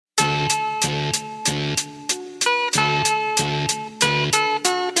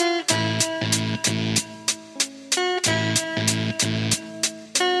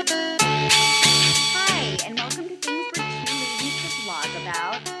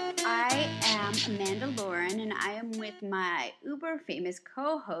with my uber famous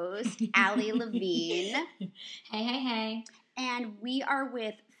co-host, Allie Levine. Hey. And we are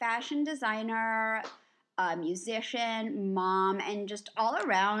with fashion designer, musician, mom, and just all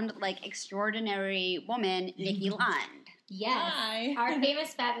around extraordinary woman, Nikki Lund. Yes. Hi. Our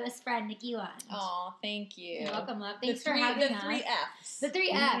famous, fabulous friend, Nikki Lund. Oh, thank you. You're welcome, love. Thanks for having us. The three Fs. The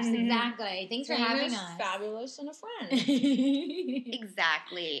three Fs, exactly. Thanks for having us. Fabulous, and a friend.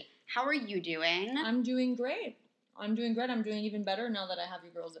 Exactly. How are you doing? I'm doing great. I'm doing even better now that I have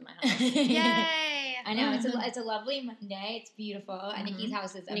you girls at my house. Yay! I know, it's a lovely Monday. It's beautiful. And Nikki's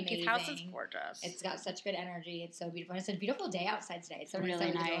house is amazing. Nikki's house is gorgeous. It's got such good energy. It's so beautiful. It's a beautiful day outside today. It's so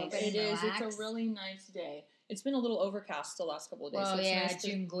really nice. It is. It's a really nice day. It's been a little overcast the last couple of days. Oh, so it's yeah, nice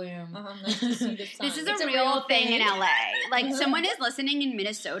June gloom. Nice to see the sun. This is a real thing in LA. Someone is listening in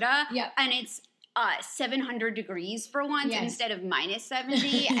Minnesota, Yep. and it's 700 degrees for once Yes. instead of minus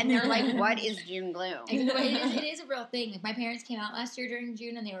 70, and they're like, what is June gloom? It is a real thing. My parents came out last year during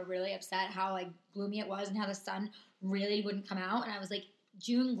June, and they were really upset how gloomy it was and how the sun really wouldn't come out. And I was like,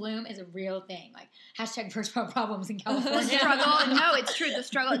 June gloom is a real thing. Hashtag first world problems in California. No, it's true. The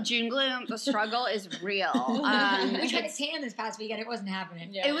struggle, June gloom, the struggle is real. We tried to tan this past weekend. It wasn't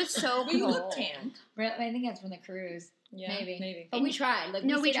happening. Yeah. It was so cold. You look tan. I think that's from the cruise. Yeah, maybe. But we tried.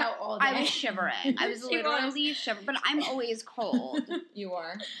 We stayed out all day. I was shivering. I was literally shivering. But I'm always cold. You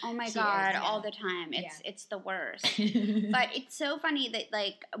are. Oh my She God, is, yeah. all the time. It's the worst. but But it's so funny that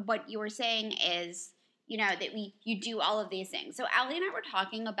what you were saying is, that you do all of these things. So Allie and I were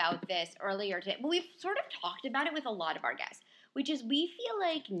talking about this earlier today. Well, we've sort of talked about it with a lot of our guests, which is we feel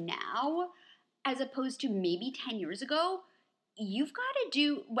like now, as opposed to maybe 10 years ago, you've got to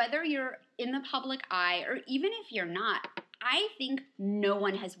do, whether you're in the public eye or even if you're not, I think no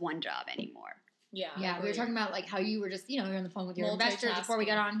one has one job anymore. Yeah, we were talking about how you were just, you're on the phone with your investors before we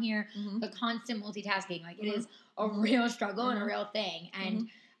got on here. Mm-hmm. The constant multitasking, it is a real struggle and a real thing. And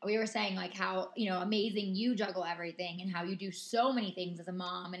we were saying how, amazing you juggle everything and how you do so many things as a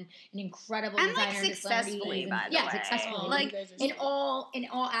mom and an incredible And designer. successfully, by the way. Successfully. In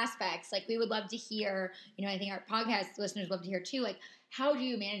all aspects. We would love to hear, I think our podcast listeners love to hear too, how do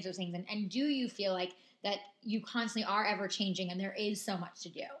you manage those things? And do you feel that you constantly are ever changing and there is so much to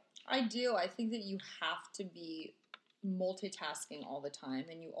do? I do. I think that you have to be multitasking all the time,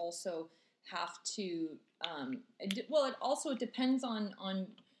 and you also have to. It depends on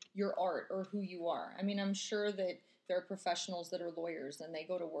your art or who you are. I mean, I'm sure that there are professionals that are lawyers and they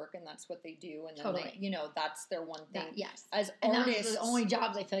go to work and that's what they do, and then totally. that's their one thing. Yes. As and artists, that's the only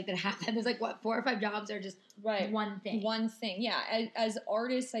jobs I feel that happen. There's 4 or 5 jobs are just one thing. One thing, yeah. As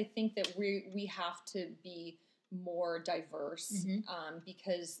artists, I think that we have to be more diverse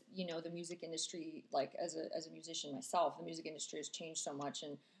because the music industry, as a musician myself, the music industry has changed so much,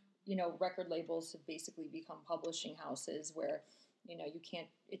 and record labels have basically become publishing houses where you can't.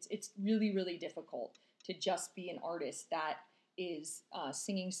 It's really, really difficult to just be an artist that is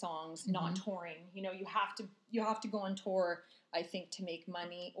singing songs, not touring. You have to go on tour, I think, to make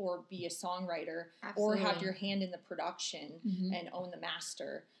money or be a songwriter. Absolutely. Or have your hand in the production and own the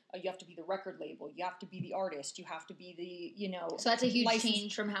master. You have to be the record label. You have to be the artist. You have to be the, So that's a huge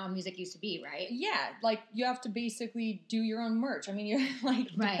change from how music used to be, right? Yeah. You have to basically do your own merch. I mean, you're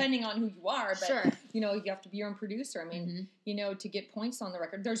depending on who you are, but, you have to be your own producer. I mean, to get points on the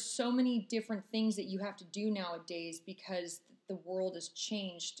record. There's so many different things that you have to do nowadays because the world has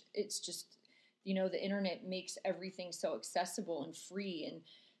changed. It's just, the internet makes everything so accessible and free, and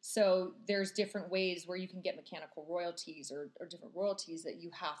so there's different ways where you can get mechanical royalties or different royalties that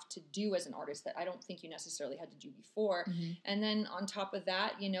you have to do as an artist that I don't think you necessarily had to do before. And then on top of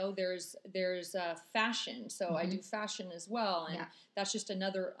that, there's fashion. So I do fashion as well, and that's just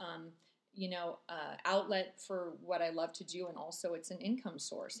another outlet for what I love to do, and also it's an income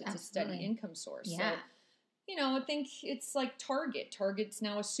source. It's a steady income source. Yeah. So, I think it's like Target. Target's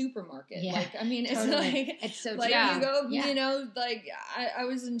now a supermarket. Yeah, it's so true. You go, I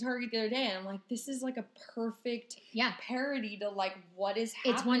was in Target the other day, and I'm like, this is a perfect parody to what is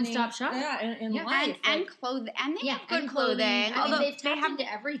happening. It's one-stop shop. Yeah, in life. And clothing. And they have good clothing. Although they've tapped into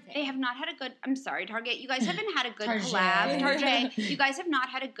everything. They have not had a good, I'm sorry, Target. You guys haven't had a good collab. Target. You guys have not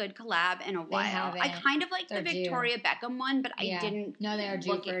had a good collab in a while. I kind of like the Victoria Beckham one, but I didn't. No, they are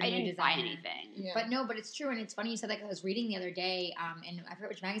due for a new design. Buy anything. Yeah. But it's true, and it's funny you said that, because I was reading the other day, and I forget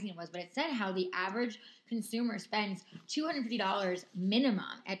which magazine it was, but it said how the average consumer spends $250 minimum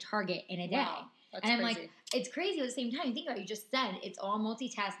at Target in a day. Wow. That's and I'm crazy. like, it's crazy at the same time. You think about it, you just said it's all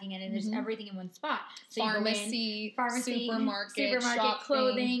multitasking and there's everything in one spot. So pharmacy, supermarket,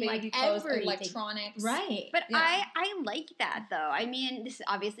 clothing, baby like clothes, everything. electronics. Right. But Yeah. I like that though. I mean, this is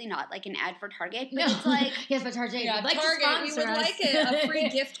obviously not like an ad for Target, but No. it's like yes, but Target, Yeah, would like Target, to we sponsor would us. like a free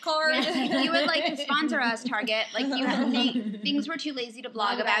gift card. Yeah. if you would like to sponsor us, Target, like you have things we're too lazy to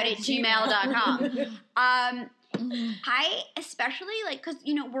blog about at gmail.com. I especially like because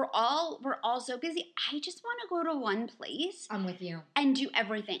we're all so busy. I just want to go to one place I'm with you. and do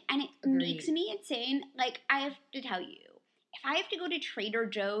everything, and it Agreed. makes me insane. Like I have to tell you, if I have to go to Trader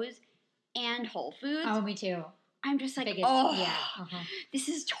Joe's and Whole Foods, Oh, me too. I'm just like, Biggest, oh, yeah. this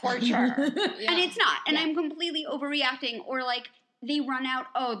is torture, Yeah. and it's not, and Yeah. I'm completely overreacting. Or like they run out.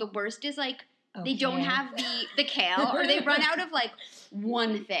 Oh, the worst is like they don't Okay. have the kale, or they run out of like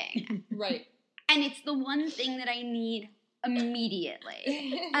one thing. Right. And it's the one thing that I need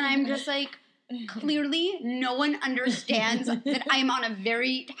immediately. And I'm just like, clearly no one understands that I'm on a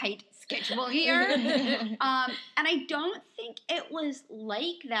very tight schedule here. And I don't think it was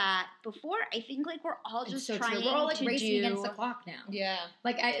like that before. I think like we're all It's just so trying true. We're all like to racing do against the clock now. Yeah.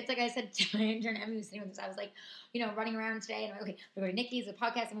 Like it's like I said to my intern Emmy was sitting with us. I was like, running around today, and I'm like, okay, we're going to Nikki's, the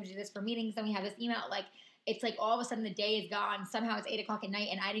podcast, and we do this for meetings. Then we have this email. Like, it's like all of a sudden the day is gone. Somehow it's 8:00 at night,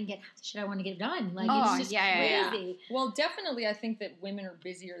 and I didn't get half the shit I want to get done. Like, Oh, it's just yeah. crazy. Well, definitely, I think that women are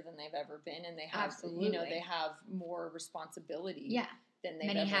busier than they've ever been, and they have, Absolutely. they have more responsibility. Yeah. Than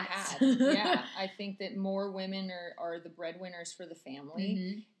they've Many ever hats. had. Yeah, I think that more women are the breadwinners for the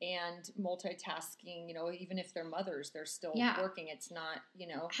family and multitasking. Even if they're mothers, they're still Yeah. working. It's not,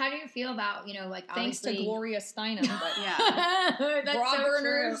 How do you feel about, like, thanks to obviously... Gloria Steinem, but Yeah. That's bra so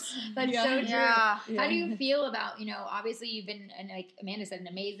burners. true. That's Yeah. so true. Yeah. How do you feel about, obviously you've been, and like Amanda said, an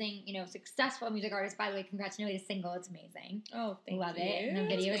amazing, successful music artist. By the way, congrats on your latest single. It's amazing. Oh, thank Love you. it. And the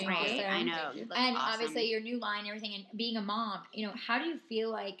video is Thank awesome. you. I know. Thank you. Looks And awesome. obviously your new line and everything, and being a mom, how do you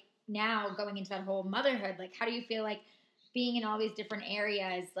feel like now going into that whole motherhood? Like, how do you feel like being in all these different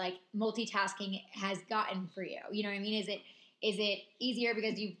areas, like multitasking has gotten for you? You know what I mean? Is it easier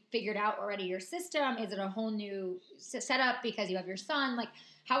because you've figured out already your system? Is it a whole new setup because you have your son? Like,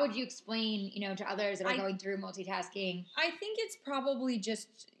 how would you explain, to others that are going through multitasking? I think it's probably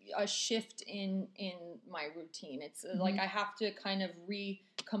just a shift in my routine. It's like I have to kind of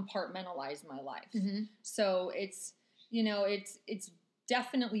recompartmentalize my life. So it's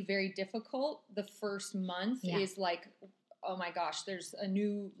definitely very difficult. The first month is like, oh my gosh, there's a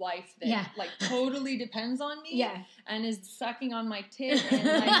new life that like totally depends on me and is sucking on my tit and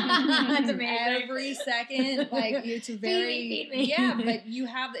like That's amazing. every second. Like it's very, feed me. but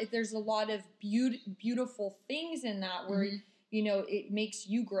there's a lot of beautiful things in that where, it makes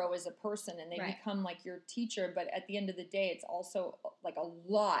you grow as a person and they become like your teacher. But at the end of the day, it's also like a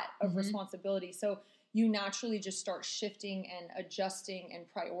lot of responsibility. So you naturally just start shifting and adjusting and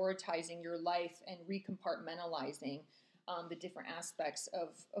prioritizing your life and recompartmentalizing the different aspects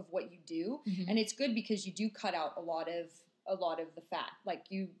of what you do. And it's good because you do cut out a lot of the fat. Like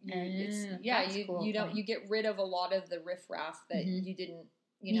you get rid of a lot of the riffraff that you didn't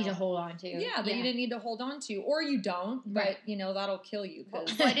need to hold on to. Yeah, that you didn't need to hold on to, or you don't, but that'll kill you.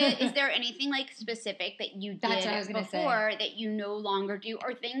 Is there anything like specific that you did That's what I was gonna before that you no longer do,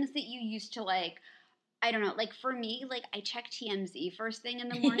 or things that you used to like? I don't know. Like for me, like I check TMZ first thing in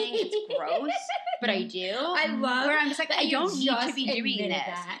the morning. It's gross, but I do. I love where I'm just like that I you don't need to just be doing admitted this.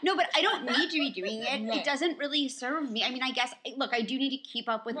 that. No, but I don't need to be doing it. Right. It doesn't really serve me. I mean, I guess look, I do need to keep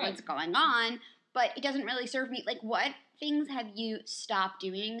up with what's going on, but it doesn't really serve me. Like, what things have you stopped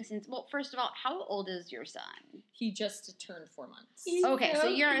doing since? Well, first of all, how old is your son? He just turned 4 months. Okay, so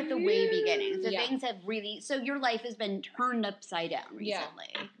you're at the way beginning. So Yeah. things have really. So your life has been turned upside down recently.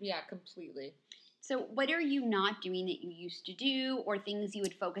 Yeah, completely. So what are you not doing that you used to do, or things you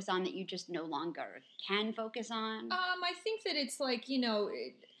would focus on that you just no longer can focus on? I think that it's like,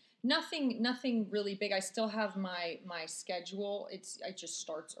 nothing really big. I still have my schedule. It just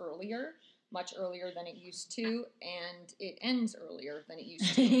starts earlier, much earlier than it used to, and it ends earlier than it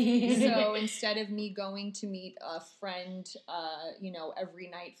used to. So instead of me going to meet a friend, every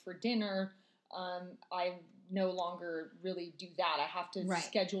night for dinner, I no longer really do that. I have to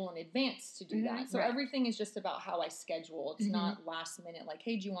schedule in advance to do that. So everything is just about how I schedule. It's not last minute, like,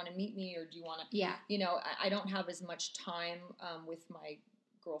 hey, do you want to meet me, or do you want to? Yeah. I don't have as much time with my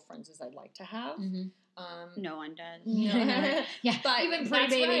girlfriends as I'd like to have. No one does. No. Yeah, But even that's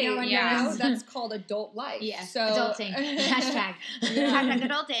pre-baby, right. no one Yeah. knows. That's called adult life. Yeah, So, adulting. Hashtag. Hashtag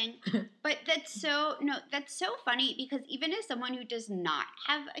adulting. But that's so funny because even as someone who does not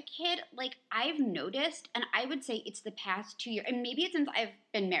have a kid, like I've noticed, and I would say it's the past 2 years, and maybe it's since I've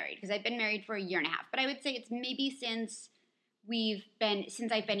been married, because I've been married for 1.5 years, but I would say it's maybe since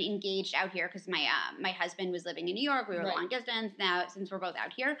I've been engaged out here, because my husband was living in New York, we were Right. long distance. Now since we're both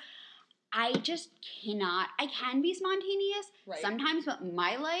out here, I just cannot. I can be spontaneous sometimes, but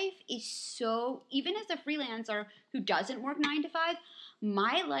my life is so, even as a freelancer who doesn't work 9 to 5,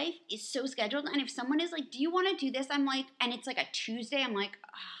 my life is so scheduled. And if someone is like, do you want to do this? I'm like, and it's like a Tuesday, I'm like,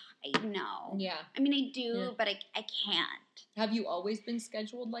 I know. Yeah. I mean, I do, but I can't. Have you always been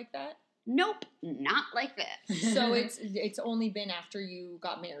scheduled like that? Nope, not like this. So it's only been after you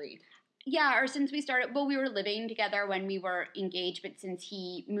got married. Yeah, or since we started, well, we were living together when we were engaged, but since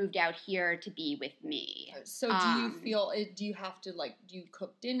he moved out here to be with me. So do you feel, do you have to, like, do you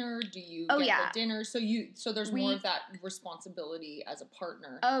cook dinner? Do you get the dinner? So there's more of that responsibility as a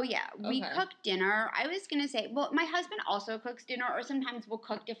partner. Oh, yeah. We cook dinner. I was going to say, well, my husband also cooks dinner, or sometimes we'll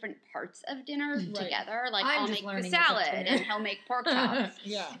cook different parts of dinner together. Like, I'll make the salad, and he'll make pork chops.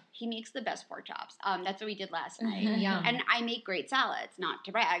 Yeah. He makes the best pork chops. That's what we did last night. Yum. And I make great salads, not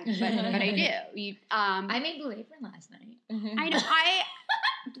to brag, but I do. I made Blue Apron last night. I know.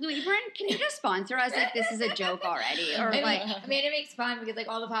 Blue Apron, can you just sponsor us? Like, this is a joke already. Or like, I mean, it makes fun because like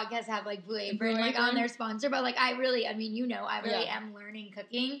all the podcasts have like Blue Apron like on their sponsor, but like I really am learning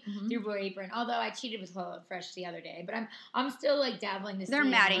cooking through Blue Apron. Although I cheated with HelloFresh the other day, but I'm still like dabbling this. They're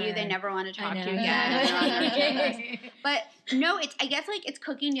mad at you. They never want to talk to you again. But no, I guess like it's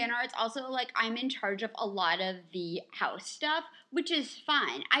cooking dinner. It's also like I'm in charge of a lot of the house stuff, which is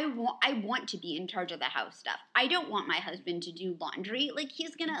fine. I want to be in charge of the house stuff. I don't want my husband to do laundry. Like,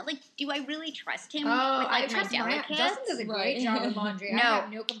 he's gonna, like, do I really trust him with like my delicates? Justin does a great job with laundry. No. I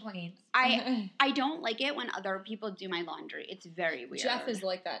have no complaints. I don't like it when other people do my laundry. It's very weird. Jeff is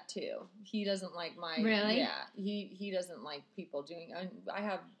like that too. He doesn't like my Yeah, he doesn't like people doing. I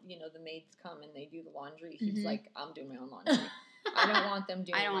have the maids come and they do the laundry. He's like, I'm doing my own laundry. I don't want them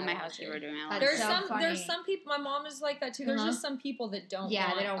doing. I don't want my laundry. housekeeper doing my laundry. There's some people. My mom is like that too. There's just some people that don't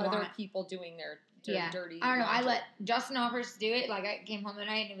want other people doing their dirty. I don't know. laundry. I let Justin offers to do it. Like, I came home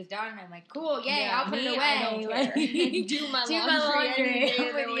tonight and it was done, and I'm like, cool, yay, I'll put it away. I don't care. Do my laundry.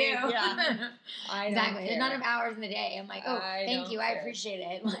 I'm with you. Yeah. Exactly. There's not enough hours in the day. I'm like, thank you. I appreciate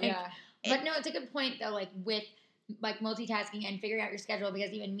it. Like, but no, it's a good point though. Like with like multitasking and figuring out your schedule,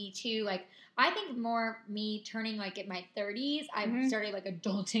 because even me too. Like, I think more me turning like at my 30s, I started like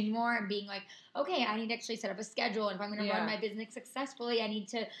adulting more and being like, okay, I need to actually set up a schedule. And if I'm going to run my business successfully, I need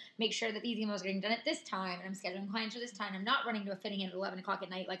to make sure that these emails are getting done at this time. And I'm scheduling clients for this time. I'm not running to a fitting in at 11 o'clock at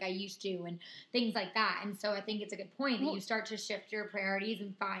night like I used to, and things like that. And so I think it's a good point that you start to shift your priorities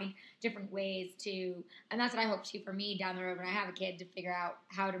and find different ways to, and that's what I hope to for me down the road when I have a kid, to figure out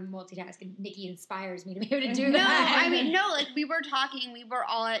how to multitask. And Nikki inspires me to be able to do that. No, I mean, no, like we were talking, we were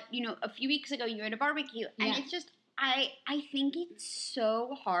all at, a few weeks ago, you were at a barbecue, and it's just, I think it's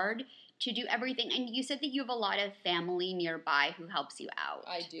so hard to do everything. And you said that you have a lot of family nearby who helps you out.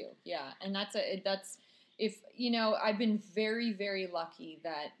 I do, yeah. And I've been very, very lucky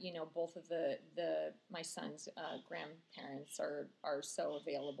that, both of my son's grandparents are so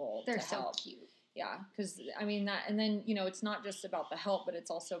available to help. They're so cute. Yeah, because, I mean, that, and then, it's not just about the help, but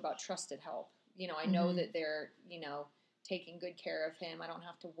it's also about trusted help. I know that they're, taking good care of him. I don't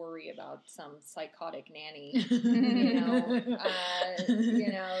have to worry about some psychotic nanny,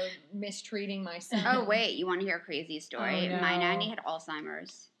 mistreating my son. Oh, wait, you want to hear a crazy story? Oh, no. My nanny had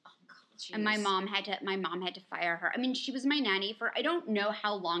Alzheimer's. And my mom had to fire her. I mean, she was my nanny for, I don't know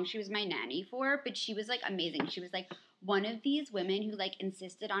how long she was my nanny for, but she was like amazing. She was like one of these women who like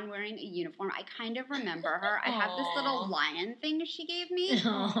insisted on wearing a uniform. I kind of remember her. I have this little lion thing she gave me.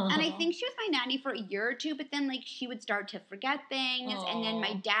 Aww. And I think she was my nanny for a year or two, but then like she would start to forget things. Aww. And then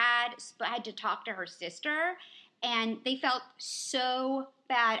my dad had to talk to her sister, and they felt so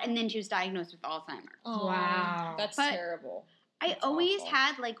bad. And then she was diagnosed with Alzheimer's. Aww. Wow. That's terrible. I always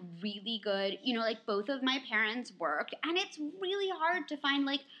had, like, really good, like, both of my parents worked, and it's really hard to find,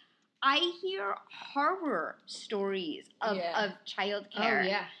 like, I hear horror stories of childcare. Oh,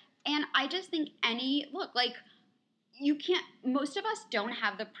 yeah. And I just think most of us don't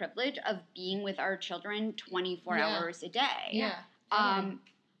have the privilege of being with our children 24 hours a day. Yeah.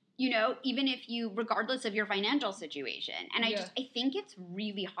 Even if regardless of your financial situation. And I think it's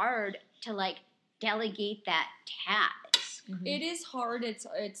really hard to, like, delegate that task. Mm-hmm. It is hard.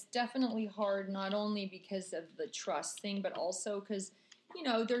 It's definitely hard, not only because of the trust thing, but also because, you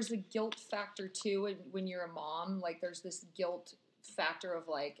know, there's a guilt factor too when you're a mom. Like, there's this guilt factor of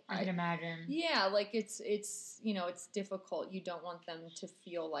like, I can imagine. Yeah, like it's you know, it's difficult. You don't want them to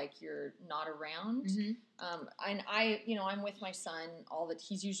feel like you're not around. And I, you know, I'm with my son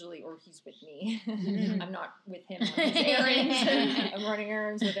he's usually, or he's with me. I'm not with him on his errands. I'm running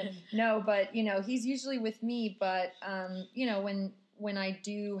errands with him. No, but you know, he's usually with me. But you know, when I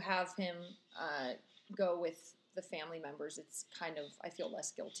do have him go with the family members, it's kind of, I feel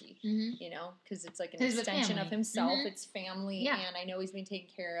less guilty, you know, because it's like an extension of himself. It's family, and I know he's being taken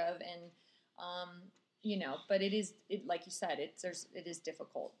care of, and you know, but it like you said, it is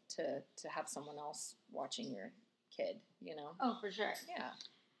difficult to have someone else watching your kid, you know. Oh, for sure. Yeah.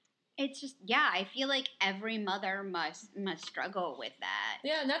 It's just, I feel like every mother must struggle with that.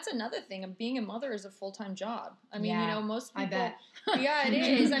 Yeah, and that's another thing. Being a mother is a full-time job. I mean, you know, most people. I bet. Yeah, it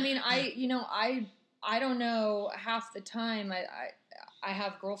is. I mean, I don't know, half the time I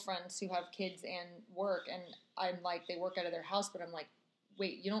have girlfriends who have kids and work, and I'm like, they work out of their house, but I'm like,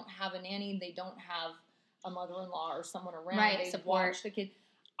 wait, you don't have a nanny, they don't have a mother-in-law or someone around, right, they support. watch the kid.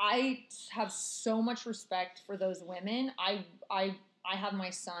 I have so much respect for those women. I have my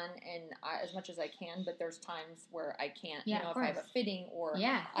son, and as much as I can, but there's times where I can't. Yeah, you know, if I have a fitting, or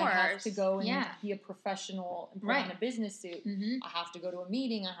I have to go and be a professional and put on a business suit. I have to go to a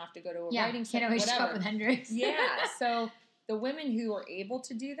meeting. I have to go to a writing session. Can't always show up with Hendrix. Yeah, so the women who are able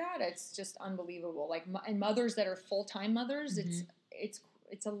to do that, it's just unbelievable. Like, and mothers that are full-time mothers,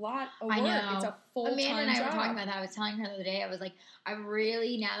 it's a lot of work. I know. It's a full-time job. Amanda and I were talking about that. I was telling her the other day, I was like, I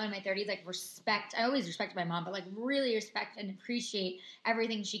really, now that I'm in my 30s, like, I always respected my mom, but, like, really respect and appreciate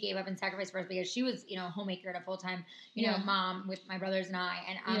everything she gave up and sacrificed for us, because she was, you know, a homemaker and a full-time, you know, mom with my brothers and I.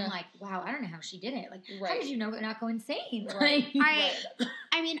 And I'm like, wow, I don't know how she did it. Like, how did you not go insane? Right.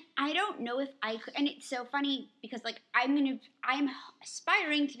 I mean, I don't know if I could, and it's so funny because, like, I'm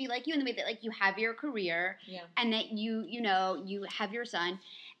aspiring to be like you in the way that, like, you have your career, and that you know, you have your son,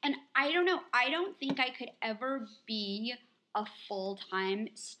 and I don't know, I don't think I could ever be a full-time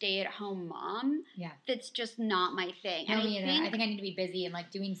stay-at-home mom. Yeah. That's just not my thing. No, me either. I think I need to be busy and, like,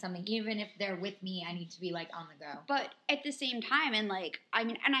 doing something. Even if they're with me, I need to be, like, on the go. But at the same time, and, like, I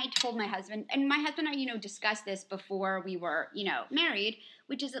mean, and I told my husband, and my husband and I, you know, discussed this before we were, you know, married,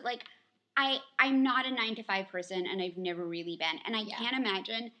 which is that, like, I'm not a 9-to-5 person, and I've never really been. And I can't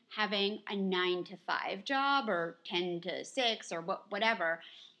imagine having a 9-to-5 job or 10-to-6 or whatever,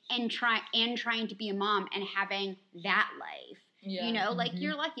 and trying to be a mom and having that life. Yeah. You know, like,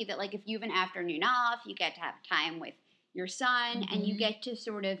 you're lucky that, like, if you have an afternoon off, you get to have time with your son, and you get to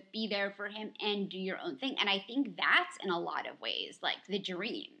sort of be there for him and do your own thing. And I think that's, in a lot of ways, like, the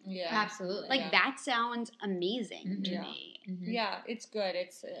dream. Yeah, absolutely. Like, that sounds amazing to me. Yeah, it's good.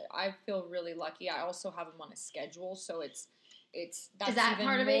 It's I feel really lucky. I also have him on a schedule, so that's is that even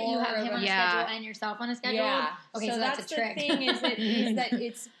part of it? You have him on a schedule and yourself on a schedule? Yeah. Okay, so that's a trick. The thing is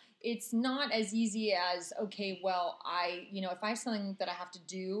that it's not as easy as, okay, well, if I have something that I have to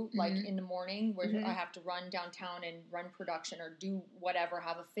do, like in the morning, where I have to run downtown and run production or do whatever,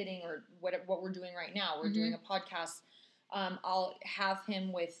 have a fitting, or what we're doing right now. We're doing a podcast. I'll have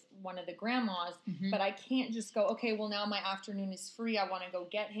him with one of the grandmas, but I can't just go, okay, well, now my afternoon is free. I want to go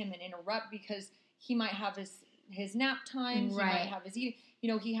get him and interrupt, because he might have his nap time. He might have his eating.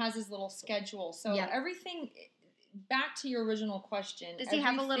 You know, he has his little schedule. So everything... Back to your original question. Does he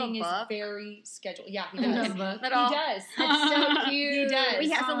have a little book? Is very scheduled. Yeah, he does. He does. It's so cute. He does. He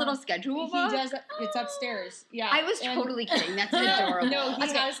has a little schedule book? He does. It's upstairs. Yeah. I was totally kidding. That's adorable. No,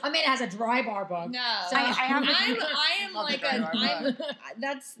 he has. Amanda has a dry bar book. No. So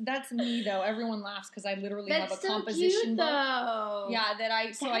that's me, though. Everyone laughs because I literally have a so composition cute, book. Though. Yeah,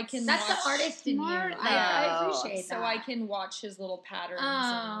 I can That's watch. the artist in you. I appreciate that. So I can watch his little patterns.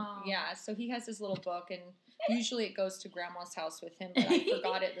 Oh. And, so he has his little book, and usually it goes to Grandma's house with him, but I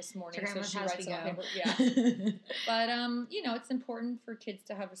forgot it this morning, so she writes it on paper. Yeah. But, it's important for kids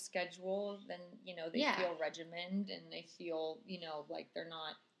to have a schedule. Then, they feel regimented, and they feel, like they're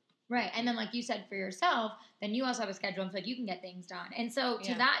not. Right. And then, like you said, for yourself, then you also have a schedule, and so, like, you can get things done. And so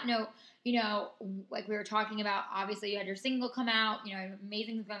to that note, like we were talking about, obviously you had your single come out,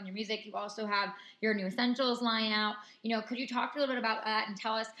 amazing things going on in your music. You also have your new Essentials line out. Could you talk a little bit about that and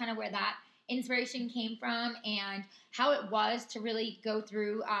tell us kind of where that inspiration came from and how it was to really go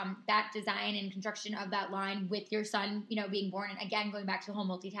through that design and construction of that line with your son, being born, and again, going back to the whole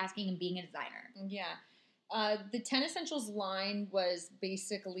multitasking and being a designer. Yeah. The 10 Essentials line was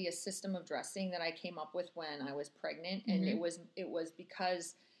basically a system of dressing that I came up with when I was pregnant, and it was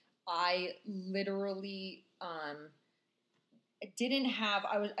because I literally didn't have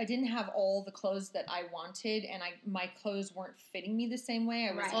all the clothes that I wanted, and my clothes weren't fitting me the same way.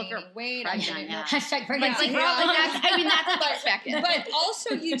 I was Right. Well, if gaining you're weight. pregnant, yeah. Hashtag pregnancy. Like, Yeah. that's expected. But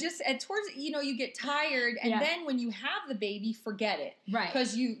also, you just towards you get tired, and Yeah. then when you have the baby, forget it, Right.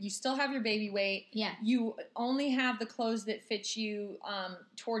 because you still have your baby weight. Yeah. You only have the clothes that fit you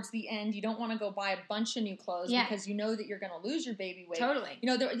towards the end. You don't want to go buy a bunch of new clothes Yeah. because you know that you're going to lose your baby weight. Totally.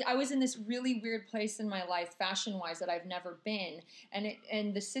 I was in this really weird place in my life, fashion-wise, that I've never been,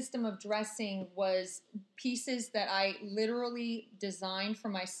 and the system of dressing was pieces that I literally designed for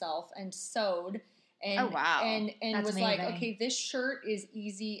myself and sewed. And, Oh, wow. And That's was like, amazing. okay, this shirt is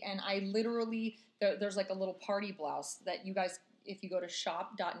easy, and I literally there's like a little party blouse that you guys, if you go to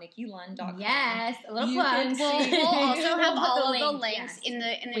shop.nikkilund.com. Yes, a little You plug. can see- We'll also We'll have put all the of the link, links yes. in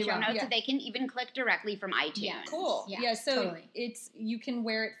the We show will. notes, Yeah. so they can even click directly from iTunes. Yeah. Cool. Yeah, Yeah, so totally. you can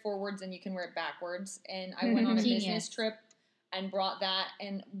wear it forwards and you can wear it backwards. And I went on a Genius. business trip and brought that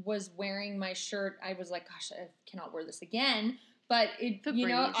and was wearing my shirt. I was like, gosh, I cannot wear this again. But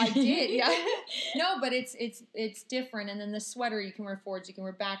Febreze. I did. Yeah. No, but it's different. And then the sweater you can wear forwards, you can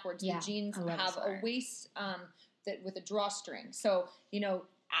wear backwards. Yeah, The jeans I love the have a sweater. waist that with a drawstring. So,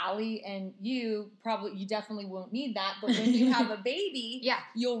 Allie and you definitely won't need that. But when you have a baby, Yeah.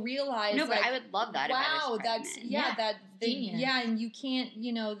 you'll realize No, but like, I would love that. wow, if I was that's pregnant. Yeah. Genius. yeah, and you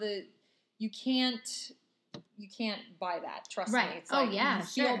can't buy that. Trust Right. me. It's Oh, like yeah, you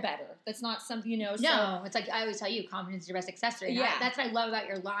feel sure. better. That's not something No, So, it's like I always tell you, confidence is your best accessory. And Yeah. that's what I love about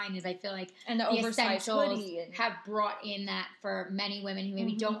your line is I feel like and the the oversized essentials hoodie. And, have brought in that for many women who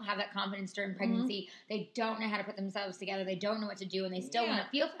maybe Mhm. don't have that confidence during pregnancy. They don't know how to put themselves together. They don't know what to do, and they still Yeah. want to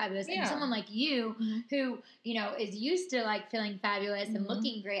feel fabulous. And Yeah. someone like you, Mhm. who is used to like feeling fabulous and Mhm.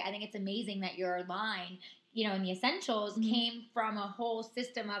 looking great, I think it's amazing that your line, in the essentials Mhm. came from a whole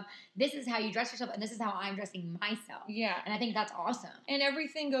system of this is how you dress yourself, and this is how I'm dressing myself. yeah. And I think that's awesome. And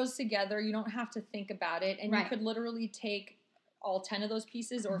everything goes together. You don't have to think about it. And you Right. could literally take all 10 of those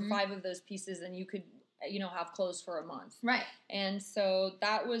pieces or Mhm. 5 of those pieces and you could, have clothes for a month. Right. And so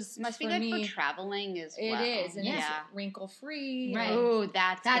that was Must be for good me. for traveling as It well. is, and yeah. it's wrinkle free. Right. Oh,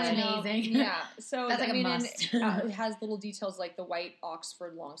 that's That's good. amazing. Yeah. So That's like a and, must. it has little details like the white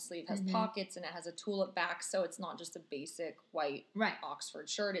Oxford long sleeve has Mhm. pockets and it has a tulip back, so it's not just a basic white Right. Oxford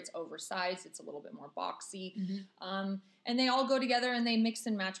shirt. It's oversized. It's a little bit more boxy. Mhm. And they all go together and they mix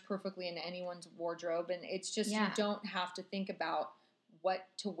and match perfectly into anyone's wardrobe. And it's just Yeah. you don't have to think about what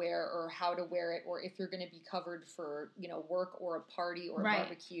to wear or how to wear it or if you're going to be covered for work or a party or Right. a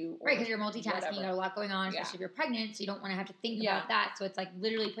barbecue. Or Right, because you're multitasking, whatever. you got a lot going on, especially Yeah. if you're pregnant, so you don't want to have to think Yeah. about that. So it's like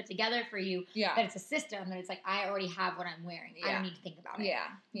literally put together for you Yeah. that it's a system that it's like I already have what I'm wearing. I Yeah. don't need to think about it. Yeah.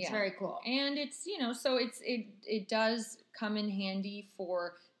 It's Yeah. very cool. And it's so it does come in handy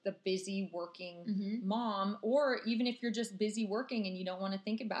for the busy working Mhm. mom, or even if you're just busy working and you don't want to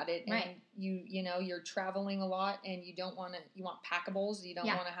think about it, and Right. you're traveling a lot and you want packables, you don't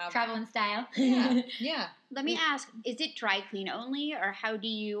Yeah. want to have Travel in style. yeah yeah. Let me ask: is it dry clean only, or how do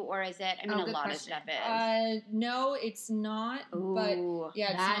you, or is it? I mean, Oh, a good lot question. of stuff is. No, it's not. But Ooh. yeah,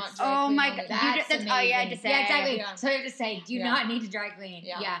 it's That's- not. Dry Oh clean my only. god! That's That's all you had to amazing. say. Yeah, exactly. Yeah. So you have to say, do Yeah. not need to dry clean.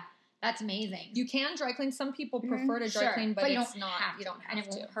 Yeah. That's amazing. You can dry clean. Some people prefer to dry Sure, clean, but you it's don't not. have You to, don't and have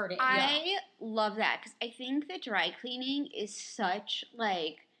it to. won't hurt it. I love that because I think that dry cleaning is such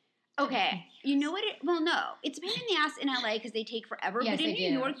like. Okay, you know what? Well, no, it's a pain in the ass in LA because they take forever. Yes, but in they New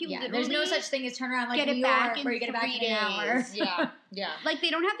do. York, you yeah. literally There's no such thing as turn around like get New it York, back in where you get it back 3 in an hour. days. Yeah, yeah. Like they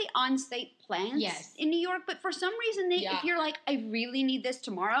don't have the on-site plants Yes. in New York, but for some reason, Yeah. if you're like, I really need this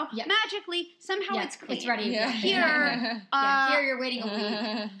tomorrow, Yeah. magically somehow Yeah, it's clean. it's ready. Yeah. Here, Yeah, here you're waiting a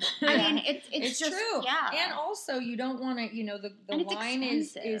week. I mean, it's just true. yeah. And also, you don't want to. The And it's line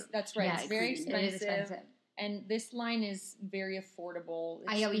is expensive. that's right. Yeah, it's very It is expensive. expensive. And this line is very affordable.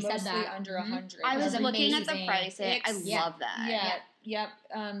 It's I always said mostly that. under Mhm. $100. I was That's looking at the amazing. price. I Yeah. love that. Yeah. Yep.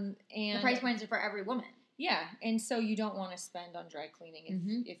 And The price points are for every woman. yeah, and so you don't want to spend on dry cleaning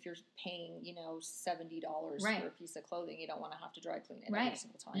Mhm. if you're paying $70 Right. for a piece of clothing. You don't want to have to dry clean it every Right.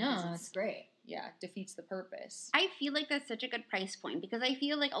 single time. No, 'cause that's great. it defeats the purpose. I feel like that's such a good price point because I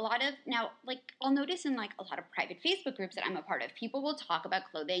feel like a lot of now, like I'll notice in like a lot of private Facebook groups that I'm a part of, people will talk about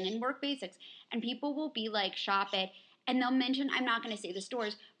clothing and work basics, and people will be like, shop it, and they'll mention, I'm not going to say the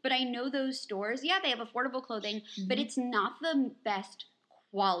stores, but I know those stores, yeah, they have affordable clothing, but Mhm. it's not the best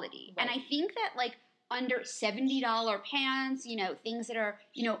quality. And I Right. think that like under $70 pants, things that are,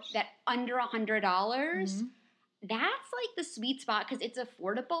 that under $100, Mhm. that's like the sweet spot because it's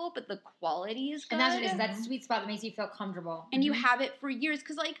affordable, but the quality is good. And that's what it is. That's the sweet spot that makes you feel comfortable. And you have it for years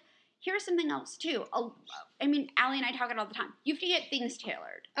because, like, here's something else too. I mean, Allie and I talk it all the time. You have to get things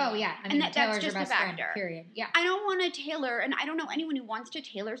tailored. Oh yeah, I And mean, that's Taylor's just your a best friend. factor. Period. Yeah. I don't want to tailor, and I don't know anyone who wants to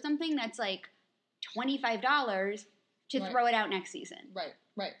tailor something that's like $25 to Right. throw it out next season. Right.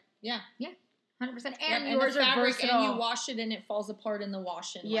 Yeah. 100%. Yep, And yours the are fabric, versatile. and you wash it and it falls apart in the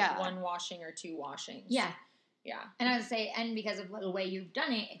wash in Yeah. like one washing or two washings. Yeah. Yeah. And I would say, and because of the way you've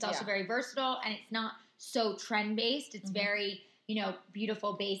done it, it's also Yeah. very versatile and it's not so trend based. It's Mhm. very,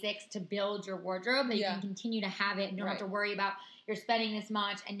 beautiful basics to build your wardrobe that you Yeah. can continue to have it and don't have to Right. worry about you're spending this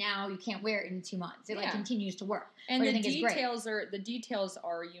much and now you can't wear it in 2 months. It Yeah. continues to work. And which I the think is great. details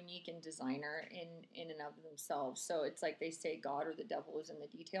are unique and designer in and of themselves. So it's like they say God or the devil is in the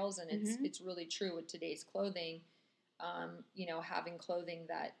details, and it's really true with today's clothing. Having clothing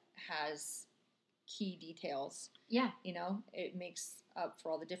that has key details, Yeah. it makes up for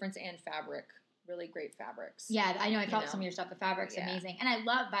all the difference, and fabric, really great fabrics. Yeah, I know. I felt know? some of your stuff. The fabric's Yeah. amazing, and I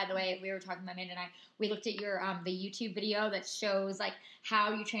love. By the way, we were talking about Amanda and I. We looked at your the YouTube video that shows like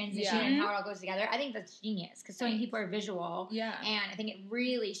how you transition Yeah. and how it all goes together. I think that's genius because so many people are visual, Yeah. and I think it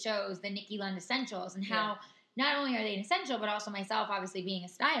really shows the Nikki Lund essentials and how not only are they an essential, but also myself, obviously being a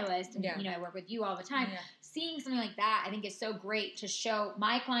stylist, and Yeah. I work with you all the time. Yeah. Seeing something like that, I think is so great to show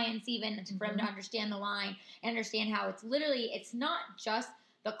my clients even and for them to understand the line and understand how it's not just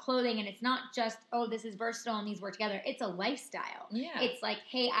the clothing and it's not just, oh, this is versatile and these work together. It's a lifestyle. Yeah. It's like,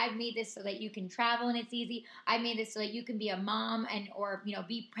 hey, I've made this so that you can travel and it's easy. I made this so that you can be a mom or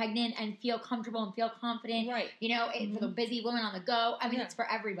be pregnant and feel comfortable and feel confident. Right. For the busy woman on the go. I mean, Yeah. it's for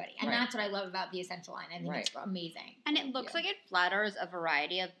everybody. And Right. that's what I love about the essential line. I think it's amazing. And it looks Yeah. like it flatters a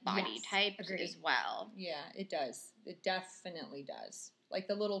variety of body Yes, types agreed. as well. Yeah, it does. It definitely does. Like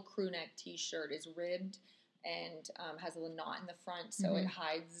the little crew neck T-shirt is ribbed and has a little knot in the front, so it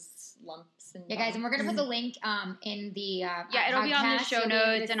hides lumps and Yeah, guys, and we're going to put the bumps. link in the Yeah, it'll be on the podcast. show You'll be able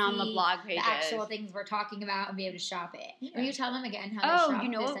to notes and on the see blog pages. the actual things we're talking about and be able to shop it. Yeah. Will you tell them again how to Oh, shop you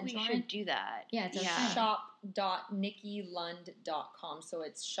know the what? We essential should line? do that. Yeah, it's yeah. okay. shop.nikkilund.com. So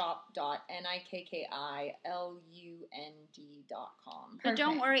it's shop.nikkilund.com. But don't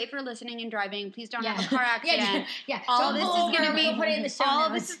Perfect. worry, if you're listening and driving, please don't Yeah. have a car accident. Yeah, All don't this pull is over, going to we'll be put it in the show all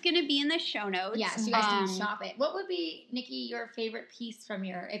notes. this is going to be in the show notes. Yeah, so you guys can Um, shop it. What would be, Nikki, your favorite piece from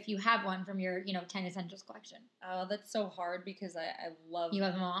if you have one from your 10 Essentials collection? Oh, that's so hard because I love You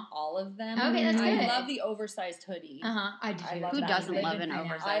love them all? of them. Okay, that's I good. love the oversized hoodie. I do. I love Who that. doesn't I love live an I know.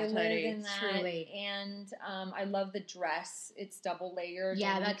 oversized I live hoodie? in that, Truly. and I love the dress. It's double layered.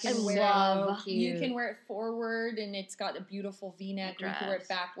 Yeah, and that's you can so wear cute. You can wear it forward, and it's got a beautiful V-neck. The Or you can wear it dress.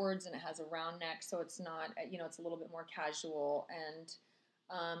 backwards, and it has a round neck, so it's not. It's a little bit more casual. And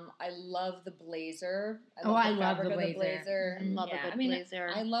I love the blazer. I love fabric the of blazer. And, Love a yeah, good I mean, blazer.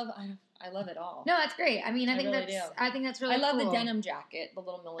 I love it all. No, that's great. I mean, I I think really that's do. I think that's really I love cool. the denim jacket, the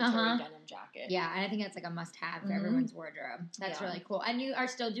little military denim jacket. Yeah, and I think that's like a must-have for Mhm. everyone's wardrobe. That's Yeah. really cool. And you are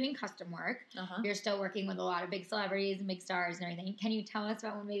still doing custom work. Uh-huh. You're still working with a lot of big celebrities and big stars and everything. Can you tell us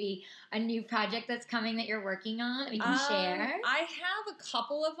about maybe a new project that's coming that you're working on that we can share? I have a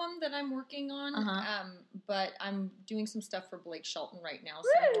couple of them that I'm working on, but I'm doing some stuff for Blake Shelton right now.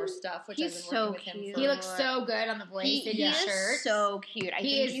 Some more stuff, which He's I've been so working with him cute. for. He looks so good on the He Blake is shirt. so cute. I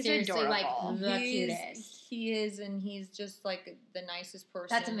He think is he's seriously, like, adorable. the He is- cutest. He is, and he's just like the nicest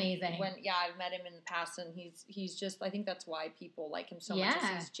person. That's amazing. I've met him in the past, and he's just. I think that's why people like him so much. Is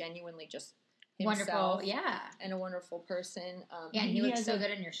Yeah. he's genuinely just himself Wonderful. Yeah. and a wonderful person. Yeah, and he looks has so a-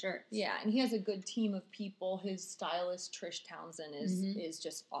 good in your shirts. Yeah, and he has a good team of people. His stylist Trish Townsend is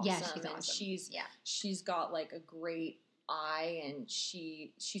just awesome. Yeah, she's and awesome. she's got like a great eye, and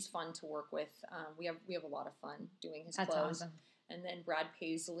she's fun to work with. We have a lot of fun doing his That's clothes. awesome. And then Brad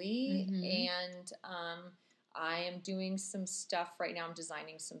Paisley, Mhm. and I am doing some stuff right now. I'm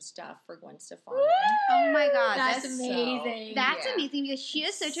designing some stuff for Gwen Stefani. Oh my god, That's that's amazing. That's Yeah. amazing because she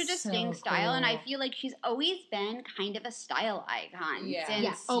has such a So distinct style, and I cool. feel like she's always been kind of a style icon Yeah. since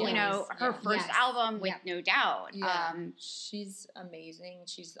Yeah, always. her Yeah. first Yes. album with Yeah. No Doubt. Yeah, she's amazing.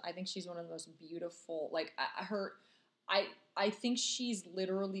 I think she's one of the most beautiful. Like I think she's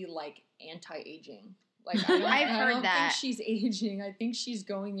literally like anti-aging. Like I've I heard don't that. think she's aging. I think she's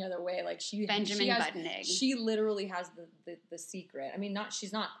going the other way. Like Benjamin she has, Buttonig. She literally has the secret. I mean,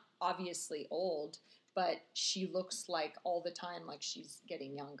 she's not obviously old, but she looks like all the time like she's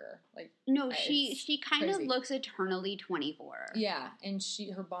getting younger. Like No, it's she kind crazy. of looks eternally 24. yeah, and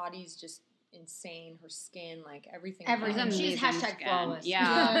her body's just insane. Her skin, like everything. Everything. about her. She's amazing hashtag skin. flawless.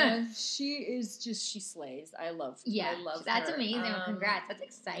 Yeah. She slays. I love That's her. amazing. Well, congrats. That's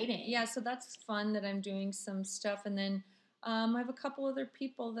exciting. Yeah, so that's fun that I'm doing some stuff, and then I have a couple other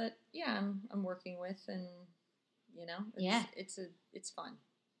people that I'm working with, and it's fun.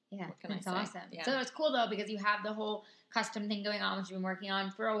 Yeah, What can I that's say? awesome. Yeah. So it's cool though because you have the whole custom thing going on, which you've been working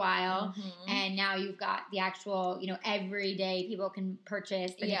on for a while, and now you've got the actual, every day people can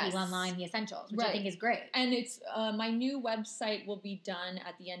purchase the Nikki Lund line, the essentials, which I think is great. And it's my new website will be done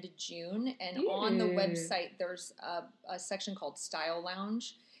at the end of June, and on the website there's a section called Style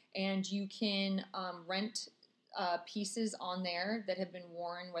Lounge, and you can rent pieces on there that have been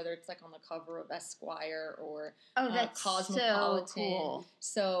worn, whether it's like on the cover of Esquire or that's Cosmopolitan. so cool.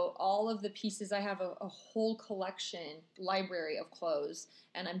 So all of the pieces, I have a whole collection, library of clothes,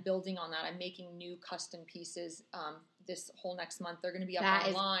 and I'm building on that. I'm making new custom pieces this whole next month. They're going to be up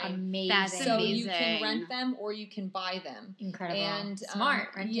online. That is amazing. That's So amazing. you can rent them or you can buy them. Incredible. And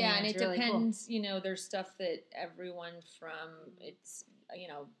smart. Renting, yeah, and it really depends. There's stuff that everyone from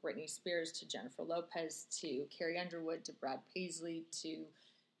Britney Spears to Jennifer Lopez to Carrie Underwood to Brad Paisley to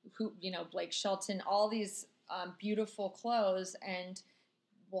Blake Shelton, all these beautiful clothes, and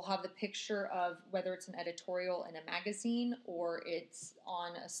we'll have the picture of whether it's an editorial in a magazine or it's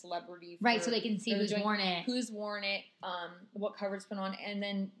on a celebrity. Right, so they can see who's worn it, what cover it's been on, and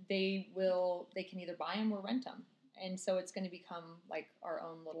then they can either buy them or rent them, and so it's going to become like our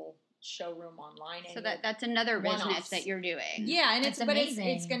own little showroom online. So that's another business that you're doing. Yeah, and it's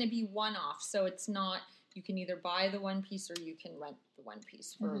going to be one-off. So it's not, you can either buy the one piece or you can rent the one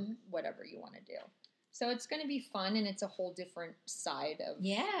piece for whatever you want to do. So it's going to be fun, and it's a whole different side of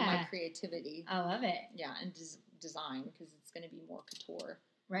my creativity. I love it. Yeah, and design, because it's going to be more couture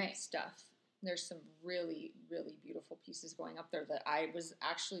stuff. There's some really, really beautiful pieces going up there that I was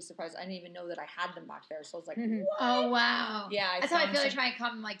actually surprised. I didn't even know that I had them back there. So I was like, what? Oh, wow. Yeah. That's how I feel like trying to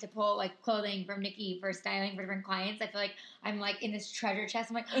come to pull clothing from Nikki for styling for different clients. I feel like I'm in this treasure chest.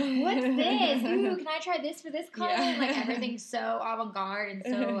 I'm like, what's this? Ooh, can I try this for this client? Yeah. Everything's so avant-garde and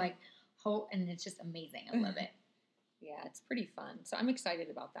so and it's just amazing. I love it. Yeah, it's pretty fun. So I'm excited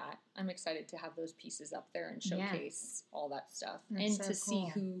about that. I'm excited to have those pieces up there and showcase all that stuff. That's and to see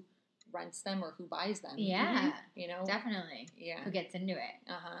who rents them or who buys them. Yeah. Mm-hmm. Definitely. Yeah. Who gets into it.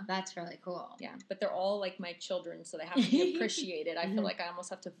 Uh-huh. That's really cool. Yeah. But they're all like my children, so they have to be appreciated. I feel like I almost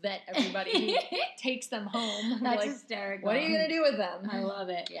have to vet everybody who takes them home. That's hysterical. What are you going to do with them? I love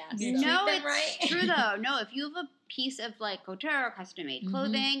it. Yeah. It's true though. No, if you have a piece of couture or custom made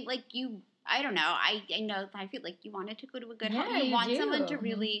clothing, I don't know. I know. I feel like you want it to go to a good home. You want someone to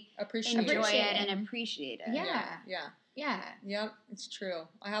really enjoy it and appreciate it. Yeah. Yeah. Yeah. Yep, it's true.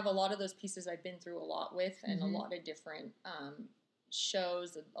 I have a lot of those pieces I've been through a lot with, and a lot of different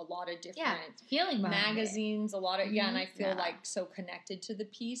shows, a lot of different feeling magazines, a lot of and I feel so connected to the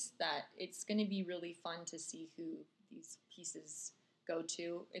piece that it's going to be really fun to see who these pieces go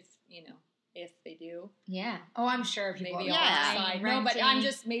to, if they do. Yeah. Oh, I'm sure people. Maybe I'll decide. No, but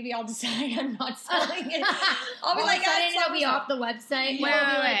maybe I'll decide I'm not selling it. I'll be it'll be off the website.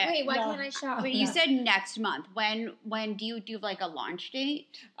 Wait, why can't I shop? Wait, you said next month. When do you do a launch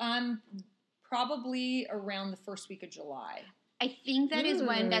date? Probably around the first week of July. I think that is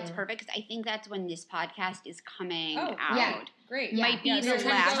when that's perfect, because I think that's when this podcast is coming out. Yeah, great. Might be the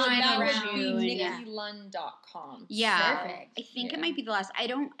last time that would be June. NikkiLund.com. Yeah, perfect. I think it might be the last. I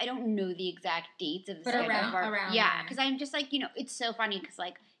don't know the exact dates of the but around because I'm just it's so funny because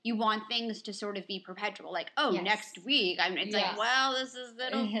you want things to sort of be perpetual. Next week. It's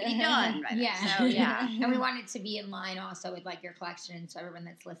it'll be done. So, and we want it to be in line also with your collection, so everyone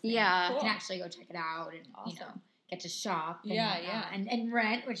that's listening can actually go check it out and get to shop and, and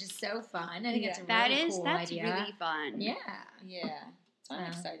rent, which is so fun. I think it's a really cool idea. That's really fun. Yeah. So I'm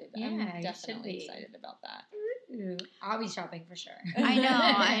excited. I'm definitely excited about that. Ooh, I'll be shopping for sure. I know.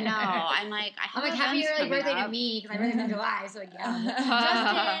 I'm like, happy early birthday to me because my birthday's in July. So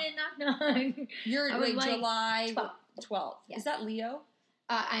Justin, knock. You're July 12th. Yes. Is that Leo?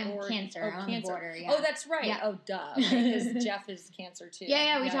 I'm Cancer. On the border. Yeah. Oh, that's right. Yeah. Oh, duh. Because Jeff is Cancer too.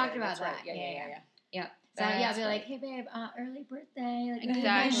 Yeah. We talked about that. Right. Yeah. So I'll be like, hey babe, early birthday. Exactly.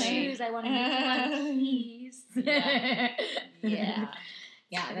 My shoes. I want to make one piece. Yeah.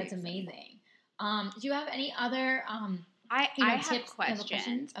 That's amazing. Do you have any other I have tips?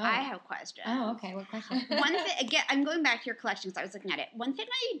 questions. I have questions. Oh, okay. What question? One thing, again, I'm going back to your collections. I was looking at it. One thing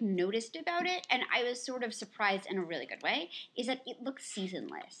I noticed about it, and I was sort of surprised in a really good way, is that it looks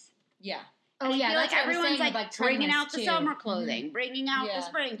seasonless. Yeah. And I feel like everyone's bringing out the summer clothing, bringing out the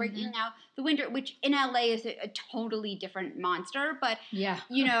spring, bringing out the winter, which in LA is a totally different monster. But I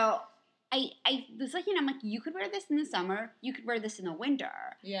was I'm like, you could wear this in the summer, you could wear this in the winter.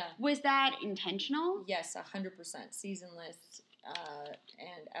 Yeah. Was that intentional? Yes, 100%. Seasonless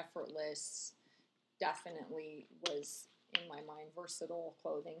and effortless definitely was in my mind. Versatile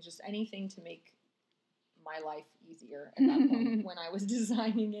clothing, just anything to make my life easier at that point when I was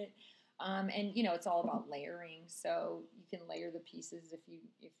designing it. And you know, it's all about layering. So you can layer the pieces if you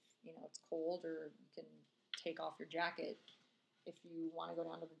know it's cold, or you can take off your jacket if you want to go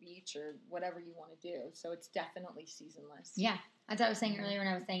down to the beach or whatever you want to do. So it's definitely seasonless. Yeah. That's what I was saying earlier when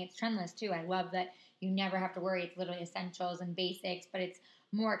I was saying it's trendless too. I love that you never have to worry. It's literally essentials and basics, but it's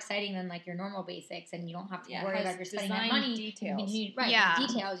more exciting than like your normal basics, and you don't have to worry about you're spending that money. Details.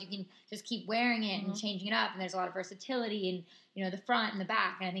 Details. You can just keep wearing it and changing it up, and there's a lot of versatility in, you know, the front and the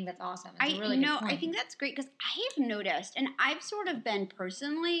back, and I think that's awesome. It's a really good point. I think that's great because I have noticed, and I've sort of been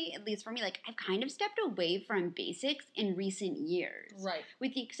personally, at least for me, like I've kind of stepped away from basics in recent years. Right.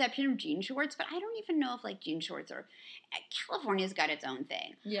 With the exception of jean shorts, but I don't even know if like jean shorts are, California's got its own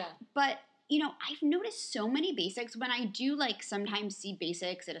thing. Yeah. But you know, I've noticed so many basics when I do like sometimes see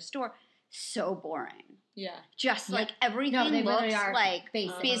basics at a store, so boring. Yeah. Just like everything looks like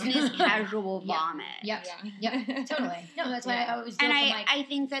business casual vomit. Yep. Totally. No, that's why I always do. And I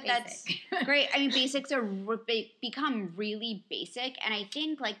think that that's great. I mean, basics are become really basic, and I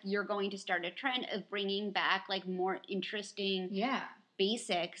think like you're going to start a trend of bringing back like more interesting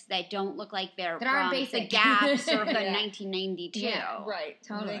basics that don't look like they're from the Gap circa 1992. Yeah, right.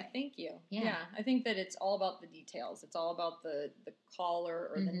 Totally. Thank you. Yeah. I think that it's all about the details. It's all about the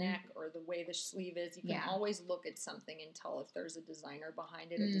collar or the neck or the way the sleeve is. You can always look at something and tell if there's a designer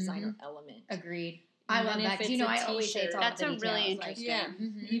behind it, a designer element. Agreed. I love that. You know, I always say it's all that's about a the really details.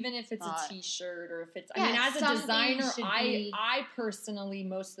 interesting. Even if it's a T-shirt or if it's. I mean, as a designer, I personally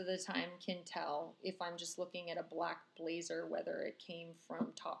most of the time can tell if I'm just looking at a black blazer whether it came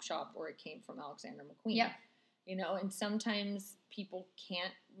from Topshop or it came from Alexander McQueen. Yeah. You know, and sometimes people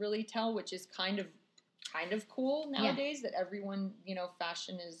can't really tell, which is kind of cool nowadays that everyone, you know,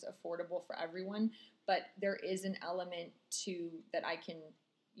 fashion is affordable for everyone, but there is an element to that I can,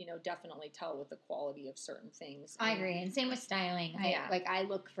 you know, definitely tell with the quality of certain things. I agree. And same with styling. I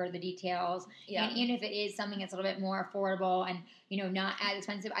look for the details. Yeah. And even if it is something that's a little bit more affordable and, you know, not as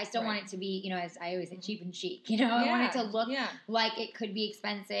expensive, I still want it to be, you know, as I always say, cheap and chic. You know, I want it to look like it could be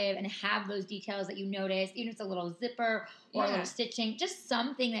expensive and have those details that you notice, even if it's a little zipper or a little stitching, just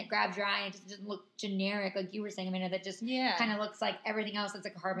something that grabs your eye and it just doesn't look generic, like you were saying, Amanda, that just kind of looks like everything else that's a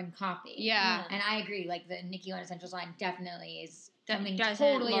carbon copy. Yeah. And I agree. Like the Nikki Lane Essentials line definitely is something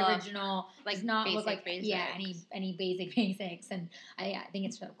totally original, like does not look like basics. any basics, and I think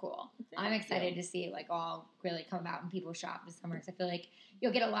it's so cool. I'm excited to see it like all really come about and people shop this summer, because I feel like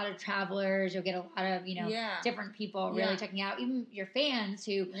you'll get a lot of travelers, you'll get a lot of, you know, different people really checking out, even your fans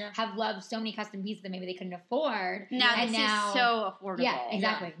who have loved so many custom pieces that maybe they couldn't afford. Now this is so affordable. Yeah,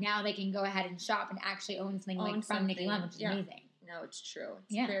 exactly. Now they can go ahead and shop and actually own something from Nikki Lane, which is amazing. No, it's true.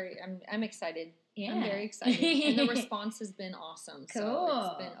 It's very. I'm excited. Yeah. I'm very excited, and the response has been awesome. Cool. So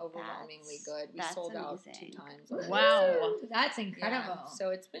it's been overwhelmingly good. We sold out 2 times already. Wow, that's incredible. Yeah. So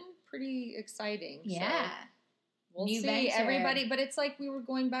it's been pretty exciting. Yeah. So we'll see venture. Everybody, but it's like we were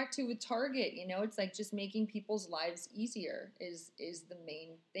going back to with Target. You know, it's like just making people's lives easier is the main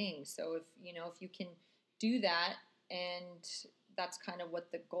thing. So if you can do that, and that's kind of what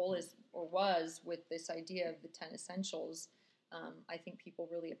the goal is or was with this idea of the 10 essentials. I think people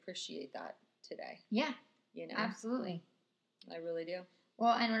really appreciate that today. Yeah. You know? Absolutely. I really do.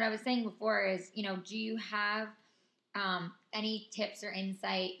 Well, and what I was saying before is, you know, do you have any tips or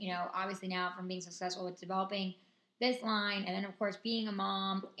insight, you know, obviously now from being successful with developing this line, and then of course being a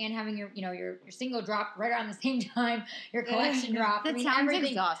mom and having your single drop right around the same time, your collection drop. That sounds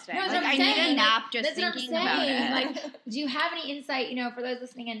exhausting. No, like I need a nap just thinking about it. Like, do you have any insight, you know, for those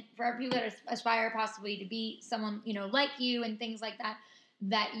listening and for people that aspire possibly to be someone, you know, like you and things like that,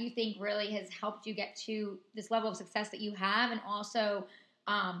 that you think really has helped you get to this level of success that you have, and also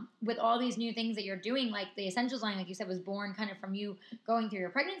with all these new things that you're doing, like the Essentials line, like you said, was born kind of from you going through your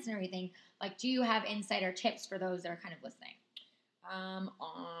pregnancy and everything. Like, do you have insight or tips for those that are kind of listening?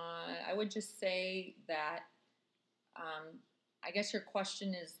 I would just say that I guess your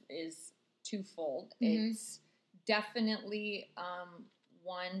question is twofold. Mm-hmm. It's definitely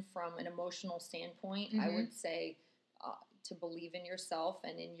one from an emotional standpoint. I would say to believe in yourself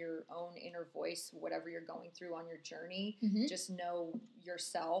and in your own inner voice, whatever you're going through on your journey. Just know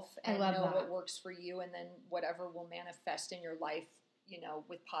yourself and know what works for you, and then whatever will manifest in your life, you know,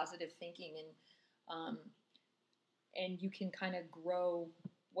 with positive thinking, and you can kind of grow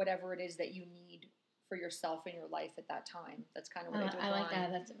whatever it is that you need for yourself in your life at that time. That's kind of what I do. I like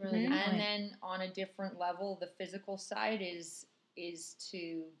that. That's a really good point. And then on a different level, the physical side is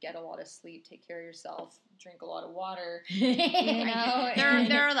to get a lot of sleep, take care of yourself, drink a lot of water. You know,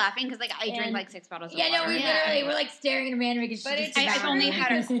 there are laughing because like I drink And- like 6 bottles of Yeah, water. no, we're like staring at Amanda because But she it's- just I've devoured only it.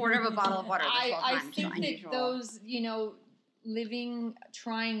 had a quarter of a bottle of water this whole I time. think so that unusual. those, living,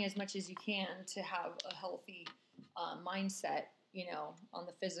 trying as much as you can to have a healthy mindset, on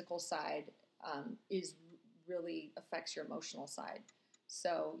the physical side, is really affects your emotional side.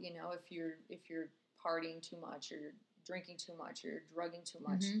 So, if you're partying too much, or you're drinking too much, or you're drugging too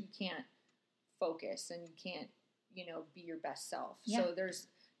much, Mhm. you can't focus and you can't, be your best self. Yeah. So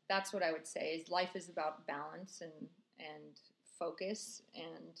that's what I would say is life is about balance and focus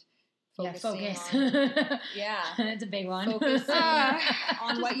and Yeah, focusing focus. on, yeah, That's a big one. focusing on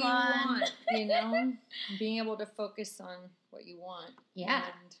Just what you one. want, being able to focus on what you want, Yeah.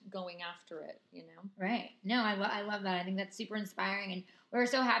 and going after it, Right. No, I love that. I think that's super inspiring, and we're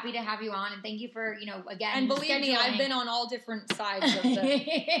so happy to have you on. And thank you for again. And believe me, I've scheduling. been on all different sides of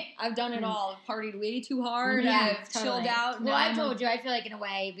the. I've done it all. I've partied way too hard. Yeah, I've totally. chilled out. Well, Now I I'm told you, I feel like in a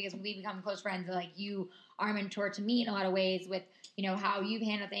way, because we become close friends, like you are a mentor to me in a lot of ways with, how you've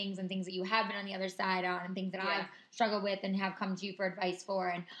handled things and things that you have been on the other side on and things that Yeah. I've struggled with and have come to you for advice for.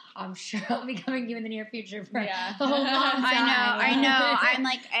 And I'm sure I'll be coming to you in the near future for Yeah. the whole mom I side. know. I'm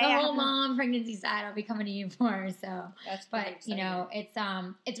like, the whole mom pregnancy side I'll be coming to you for. So, That's pretty but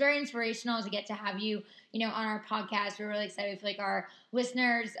exciting. it's very inspirational to get to have you on our podcast. We're really excited. I feel like our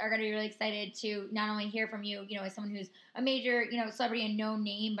listeners are going to be really excited to not only hear from you as someone who's a major celebrity and known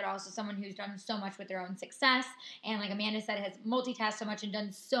name, but also someone who's done so much with their own success, and like Amanda said, has multitasked so much and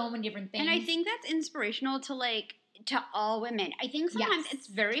done so many different things. And I think that's inspirational to all women. I think sometimes Yes, it's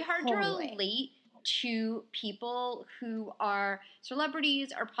very hard totally. to relate to people who are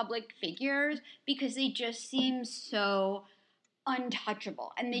celebrities or public figures because they just seem so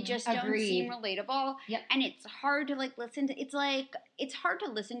untouchable and they just don't Agreed. seem relatable. Yep. And it's hard to listen to. It's hard to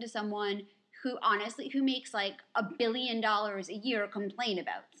listen to someone who makes like $1 billion a year complain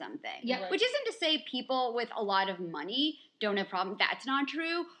about something. Yep. Right. Which isn't to say people with a lot of money don't have problems. That's not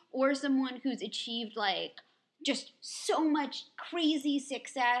true. Or someone who's achieved like just so much crazy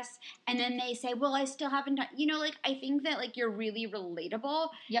success and then they say, well, I still haven't done, I think that like you're really relatable.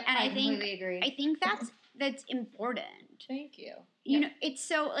 Yep, And I think- completely agree. I think that's important. Thank you. It's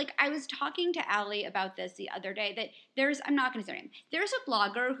so like I was talking to Allie about this the other day that I'm not going to say her name. There's a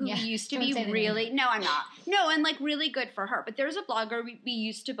blogger who Yeah, used to don't be say the really, no, I'm not. No, and like really good for her. But there's a blogger we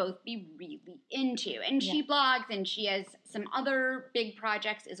used to both be really into. And she blogs and she has some other big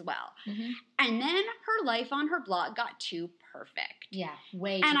projects as well. Mhm. And then her life on her blog got too perfect. Yeah,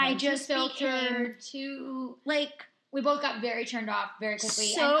 way. And too I much. just Too filtered, Like, We both got very turned off very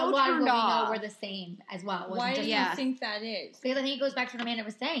quickly, So and a lot of turned what we off. know were the same as well. It wasn't Why just do Yeah. you think that is? Because I think it goes back to what Amanda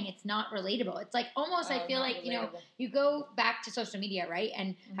was saying. It's not relatable. It's like almost, I Oh, feel not like, relatable. you go back to social media, right?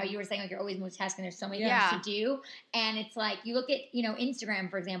 And how Mhm. you were saying, like, you're always multitasking. There's so many Yeah. things to do. And it's like, you look at, Instagram,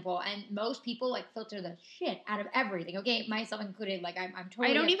 for example, and most people, like, filter the shit out of everything. Okay, myself included. Like, I'm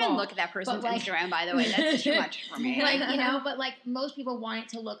totally I don't at even fault. look at that person's like- Instagram, by the way. That's too much for me. Like, but like most people want it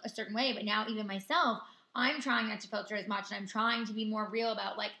to look a certain way. But now even myself, I'm trying not to filter as much, and I'm trying to be more real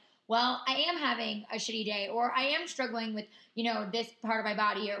about like, well, I am having a shitty day, or I am struggling with, this part of my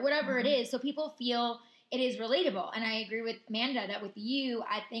body, or whatever it is. So people feel it is relatable. And I agree with Amanda that with you,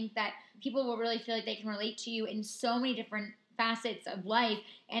 I think that people will really feel like they can relate to you in so many different facets of life.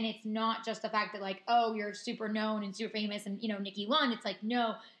 And it's not just the fact that like, oh, you're super known and super famous and, Nikki Lund. It's like,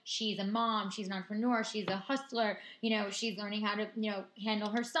 no, she's a mom, she's an entrepreneur, she's a hustler, she's learning how to, handle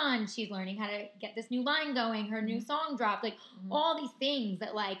her son, she's learning how to get this new line going, her new song dropped, like all these things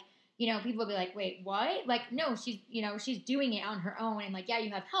that like, people will be like, wait, what? Like, no, she's doing it on her own. And like, yeah,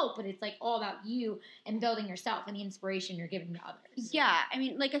 you have help, but it's like all about you and building yourself and the inspiration you're giving to others. Yeah, I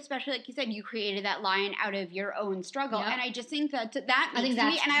mean, like, especially like you said, you created that lion out of your own struggle, Yep. and I just think that makes I think me,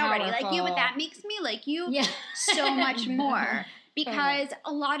 that's and I already like you, but powerful. that makes me like you Yeah. so much more because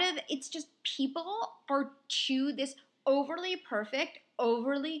a lot of it's just people are to this overly perfect,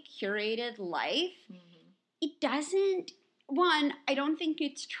 overly curated life. It doesn't. One, I don't think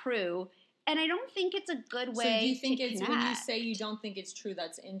it's true, and I don't think it's a good way. So do you think to it's connect. when you say you don't think it's true?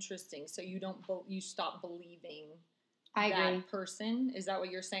 That's interesting. So you don't. You stop believing. I agree. That person, is that what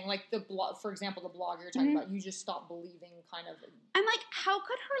you're saying? Like the blog, for example, the blog you're talking Mhm. about, you just stop believing kind of. I'm like, how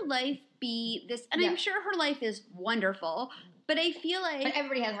could her life be this? And Yeah. I'm sure her life is wonderful, but I feel like But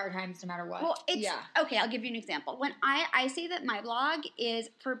everybody has hard times no matter what. well, it's Yeah. okay. I'll give you an example. When I say that my blog is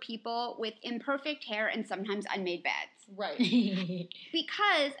for people with imperfect hair and sometimes unmade beds, Right.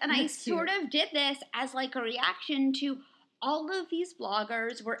 because and I That's cute. sort of did this as like a reaction to all of these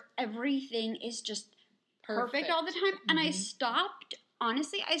bloggers where everything is just perfect all the time, and I Mhm. stopped.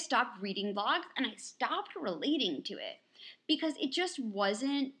 Honestly, I stopped reading blogs and I stopped relating to it because it just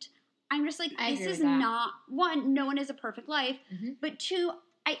wasn't. I'm just like, I this agree is with that. not, one, no one has a perfect life, Mhm. but two,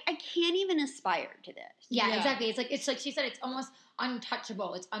 I can't even aspire to this. Yeah, exactly. It's like she said. It's almost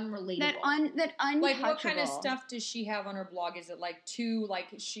untouchable. It's unrelatable. That untouchable. Like, what kind of stuff does she have on her blog? Is it like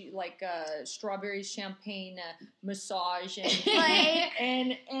strawberry champagne massage and Like,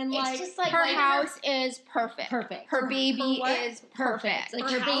 and it's like just like her house is perfect. perfect. Her baby what? is perfect. Like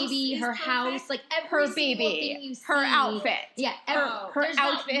Her her house baby, is her perfect? house, like every Her single baby, thing you see. her outfit. Yeah, Oh. Her there's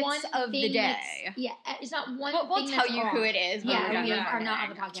not outfits one of the thing day. it's not one We'll thing tell that's you off. who it is. when Yeah, we're done we with are not on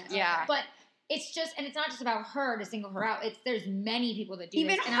everything. the podcast. Yeah. But it's just, and it's not just about her to single her out. There's many people that do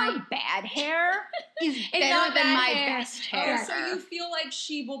Even this. And her bad hair is better not than bad my hair. best Oh, hair. so you feel like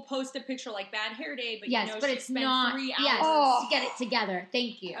she will post a picture like bad hair day, but yes, you know but she it's spent not. 3 hours. Yes, Oh. to get it together.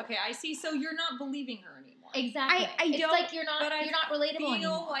 Thank you. Okay, I see. So you're not believing her anymore. Exactly. I it's don't- like you're but I not relatable feel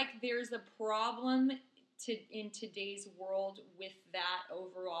anymore. like there's a problem in today's world with that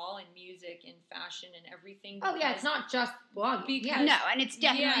overall in music and fashion and everything. Oh yeah, it's because- not just blogging. Because- Yeah. No, and it's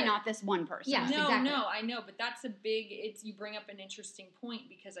definitely Yeah. not this one person. Yeah. No, exactly. no, I know, but that's you bring up an interesting point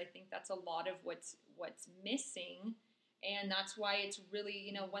because I think that's a lot of what's missing, and that's why it's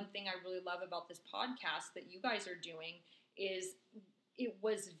really, one thing I really love about this podcast that you guys are doing is it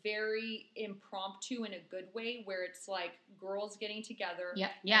was very impromptu in a good way, where it's like girls getting together Yep.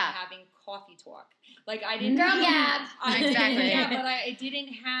 and Yeah. having coffee talk. Like I didn't Girl have, gab. Exactly. Yeah, but I didn't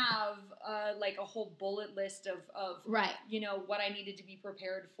have like a whole bullet list of Right. what I needed to be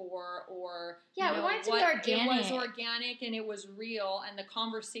prepared for, or Yeah, we want it to be organic. It was organic and it was real, and the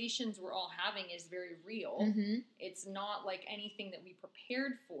conversations we're all having is very real. Mm-hmm. It's not like anything that we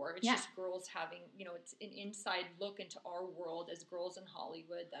prepared for. It's Yeah. just girls having, it's an inside look into our world as girls in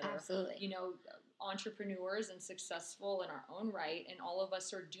Hollywood that Absolutely. are, entrepreneurs and successful in our own right, and all of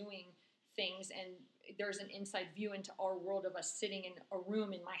us are doing things, and there's an inside view into our world of us sitting in a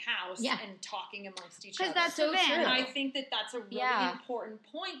room in my house Yeah. and talking amongst each other. Because that's So the thing. true. And I think that that's a really Yeah. important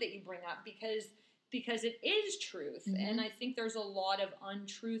point that you bring up because it is truth, Mhm. and I think there's a lot of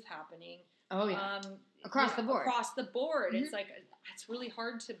untruth happening. Oh yeah. Across the board. Across the board, Mhm. it's like it's really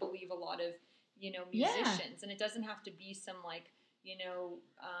hard to believe a lot of Yeah. musicians, and it doesn't have to be some like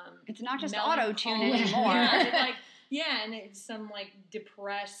It's not just melancholy- auto-tune Yeah. anymore. Yeah, and it's some like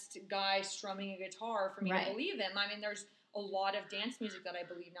depressed guy strumming a guitar for me Right. to believe him. I mean, there's a lot of dance music that I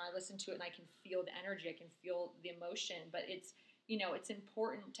believe now. I listen to it and I can feel the energy, I can feel the emotion, but it's it's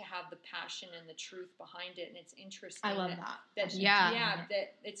important to have the passion and the truth behind it, and it's interesting. I love that. that. Yeah.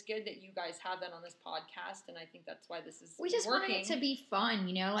 That it's good that you guys have that on this podcast, and I think that's why this is We just working. wanted it to be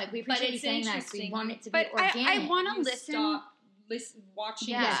fun, like we But appreciate you it's saying that. 'Cause We interesting. want it to be But organic. I want to You listen. Stop watching.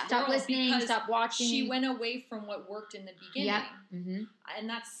 Yeah. this Stop girl listening. because Stop watching. She went away from what worked in the beginning. Yep. Mm-hmm. And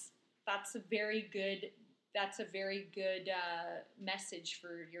that's a very good message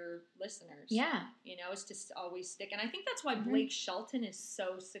for your listeners. Yeah. Is to always stick. And I think that's why Mhm. Blake Shelton is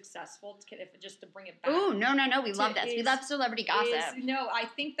so successful. Just to bring it back. Ooh, no. We love this. We love celebrity gossip. No, I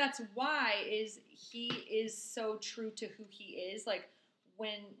think that's why he is so true to who he is. Like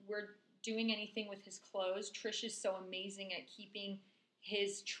when we're doing anything with his clothes, Trish is so amazing at keeping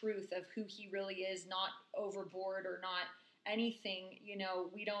his truth of who he really is, not overboard or not anything.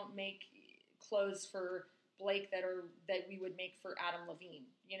 We don't make clothes for Blake that we would make for Adam Levine.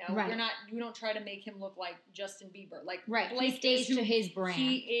 Right. We don't try to make him look like Justin Bieber. Like Right. Blake he stays is who to his brand.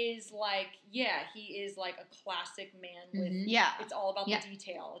 he is like a classic man with. Mhm. Yeah. It's all about Yeah. the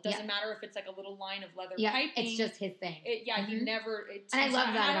detail. It doesn't matter if it's like a little line of leather Yeah. piping. It's just his thing. He Mhm. never. And I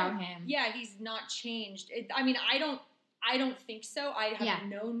love that about him. Yeah, he's not changed. I don't think so. I have Yeah.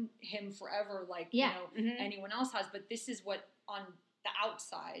 known him forever, like Yeah. Mhm. anyone else has. But this is what on the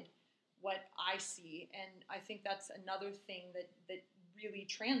outside, what I see, and I think that's another thing that really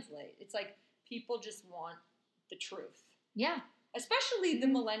translates. It's like people just want the truth. Yeah. Especially the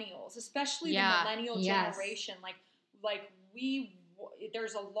Mhm. millennials, especially Yeah. the millennial Yes. generation. Like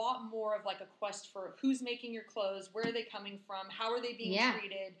there's a lot more of like a quest for who's making your clothes, where are they coming from, how are they being Yeah.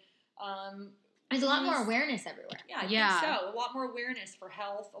 treated. There's a lot more awareness everywhere. Yeah, I Yeah. think so. A lot more awareness for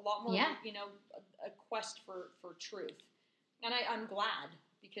health, a lot more, Yeah. a quest for truth. And I'm glad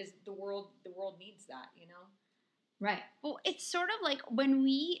because the world needs that, Right. Well, it's sort of like when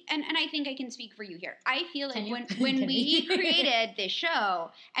we, and I think I can speak for you here. I feel Can like you? when Can we you? created this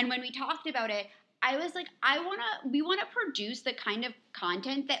show and when we talked about it, I was like, we want to produce the kind of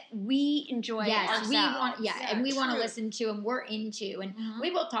content that we enjoy ourselves. We want, and we want to true. listen to and we're into. And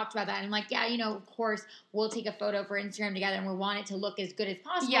we both talked about that. And I'm like, of course, we'll take a photo for Instagram together and we want it to look as good as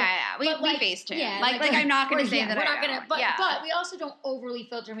possible. Yeah. We FaceTime. Like I'm not going to say that we're not going to. But we also don't overly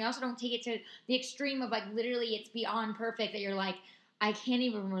filter. And we also don't take it to the extreme of like literally it's beyond perfect that you're like, I can't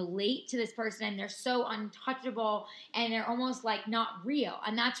even relate to this person and they're so untouchable and they're almost like not real.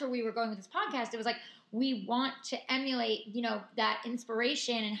 And that's where we were going with this podcast. It was like, we want to emulate, that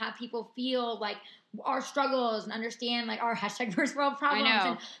inspiration and have people feel like our struggles and understand like our hashtag first world problems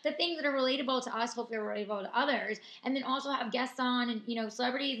and the things that are relatable to us, hopefully are relatable to others. And then also have guests on and,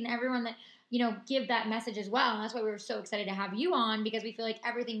 celebrities and everyone that, give that message as well. And that's why we were so excited to have you on because we feel like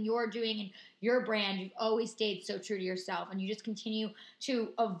everything you're doing and your brand, you've always stayed so true to yourself and you just continue to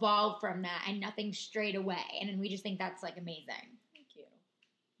evolve from that and nothing strayed away. And we just think that's like amazing. Thank you.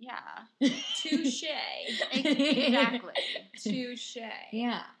 Yeah. Touche. Exactly. Touche.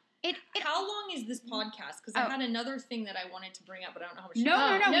 Yeah. How long is this podcast? Because I had another thing that I wanted to bring up, but I don't know how much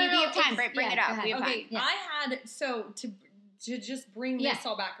time. time. No, we have time. Bring it up. We have Okay, time. Yeah. I had, to just bring this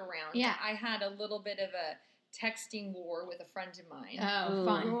all back around, I had a little bit of a texting war with a friend of mine. Oh,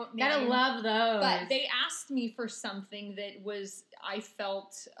 fun. Gotta love those. But they asked me for something that I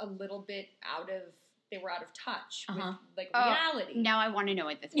felt a little bit they were out of touch with reality. Now I want to know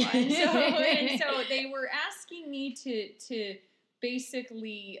what this was. and so they were asking me to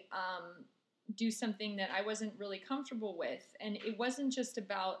basically do something that I wasn't really comfortable with. And it wasn't just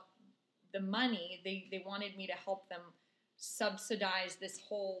about the money. They wanted me to help them subsidize this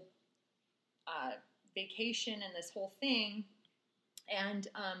whole vacation and this whole thing. And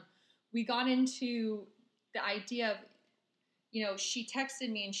we got into the idea of, she texted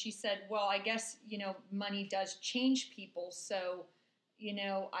me and she said, well, I guess, money does change people. So,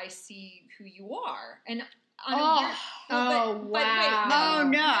 I see who you are. And wow.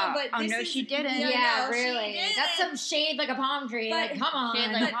 She didn't. Yeah, really. That's some shade like a palm tree. Like, come on.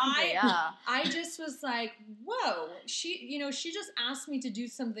 Shade like a palm tree, I just was like, whoa. She just asked me to do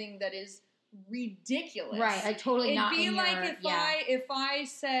something that is ridiculous. Right. Like totally not in It'd be like your, if I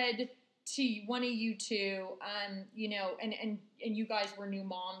said to one of you two, and you guys were new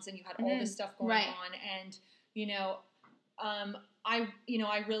moms and you had all this stuff going on and,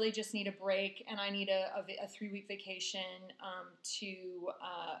 I really just need a break and I need a 3-week vacation to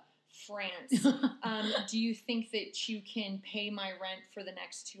France. Do you think that you can pay my rent for the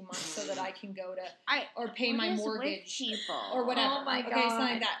next 2 months so that I can go to or pay my mortgage or whatever? Oh my God. Okay, something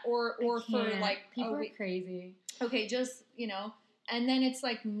like that. Or for like people are crazy. Okay, just and then it's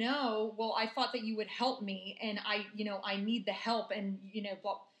like, no. Well, I thought that you would help me, and I need the help, and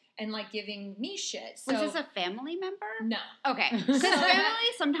blah. And like giving me shit. So, was this a family member? No. Okay. Because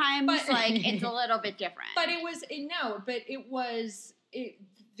family sometimes it's a little bit different. But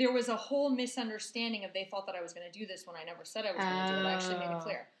there was a whole misunderstanding of they thought that I was going to do this when I never said I was going to do it. I actually made it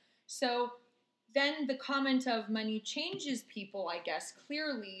clear. So then the comment of money changes people, I guess,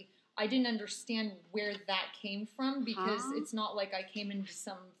 clearly I didn't understand where that came from because it's not like I came into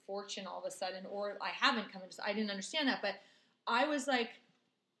some fortune all of a sudden or I haven't come into, I didn't understand that. But I was like,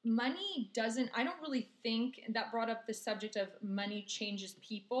 money doesn't, I don't really think, and that brought up the subject of money changes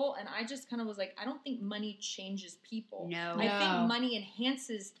people, and I just kind of was like, I don't think money changes people. No. I think money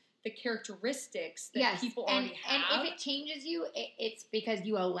enhances the characteristics that people already have. And if it changes you, it's because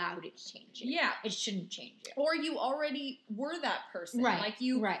you allowed it to change you. Yeah. It shouldn't change you. Or you already were that person. Right.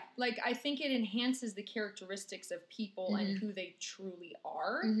 Like I think it enhances the characteristics of people and who they truly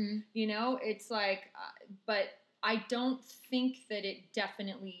are. Mm-hmm. It's like, but I don't think that it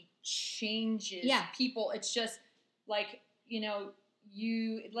definitely changes people. It's just like,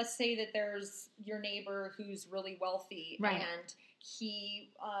 let's say that there's your neighbor who's really wealthy and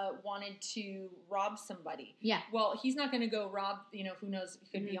he wanted to rob somebody. Yeah. Well, he's not going to go rob, who knows, he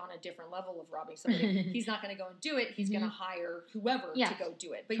could be on a different level of robbing somebody. He's not going to go and do it. He's going to hire whoever to go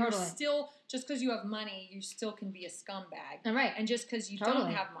do it. But you're still, just because you have money, you still can be a scumbag. Right. And just because you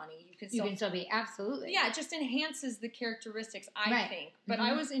don't have money, you can still be, absolutely. Yeah, it just enhances the characteristics, I think. But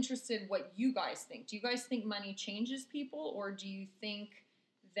I was interested what you guys think. Do you guys think money changes people, or do you think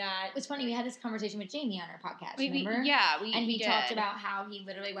that... It's funny, we had this conversation with Jamie on our podcast, remember? And he talked about how he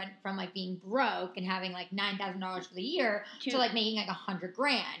literally went from, like, being broke and having, like, $9,000 for the year to, like, making, like,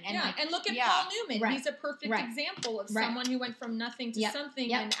 $100,000. And, and look at Paul Newman. Right. He's a perfect example of someone who went from nothing to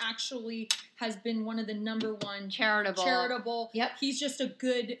something and actually has been one of the number one charitable. He's just a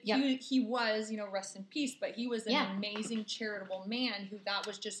good... He was, rest in peace, but he was an amazing charitable man who that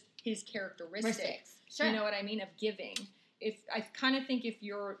was just his characteristics. Sure. You know what I mean? Of giving. I kind of think if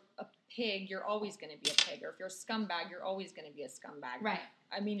you're pig, you're always going to be a pig. Or if you're a scumbag, you're always going to be a scumbag. Right.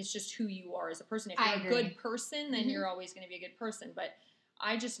 I mean, it's just who you are as a person. If you're a good person, then you're always going to be a good person. But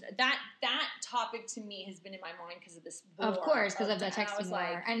I just, that topic to me has been in my mind because of this war. Of course, because of the texting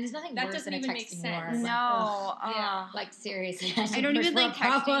war. And there's nothing worse than a texting war. No. Yeah. Like, seriously. I don't even like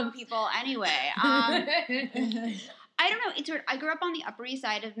texting people anyway. I don't know. It's weird. I grew up on the Upper East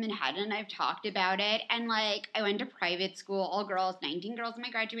Side of Manhattan. I've talked about it. And, like, I went to private school, all girls, 19 girls in my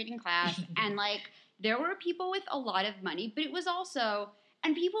graduating class. And, like, there were people with a lot of money. But it was also,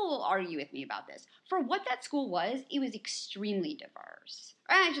 and people will argue with me about this, for what that school was, it was extremely diverse.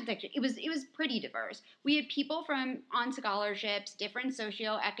 I should say, it was pretty diverse. We had people on scholarships, different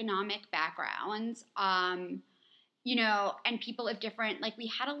socioeconomic backgrounds, you know, and people of different, like, we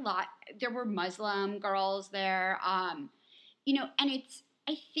had a lot, there were Muslim girls there, you know, and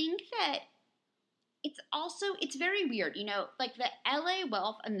I think that it's very weird, you know, like, the LA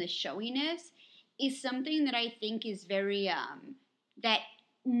wealth and the showiness is something that I think is very, that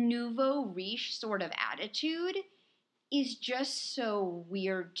nouveau riche sort of attitude is just so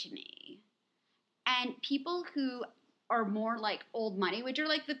weird to me. And people who are more, like, old money, which are,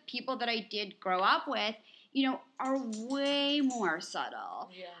 like, the people that I did grow up with, you know, are way more subtle.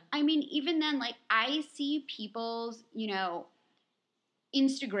 Yeah. I mean, even then, like, I see people's, you know,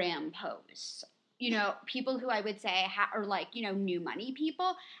 Instagram posts, you know, people who I would say are, like, you know, new money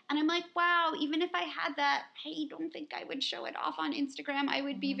people. And I'm like, wow, even if I had that, I don't think I would show it off on Instagram. I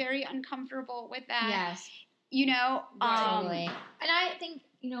would be very uncomfortable with that. Yes. You know? Totally. And I think,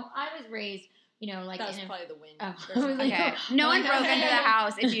 you know, I was raised, you know, like that's probably the wind. Oh. Okay. No one broke into the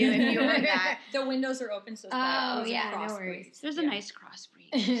house if you heard that. The windows are open, so it's no worries. There's a nice crossbreed.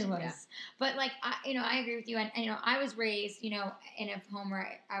 It was. Yeah. But, like, I agree with you. And, you know, I was raised, you know, in a home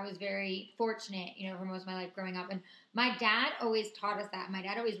where I was very fortunate, you know, for most of my life growing up. And my dad always taught us that. My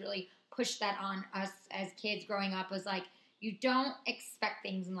dad always really pushed that on us as kids growing up, was like, you don't expect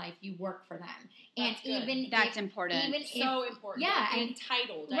things in life, you work for them. And that's important. Even so important. Yeah. And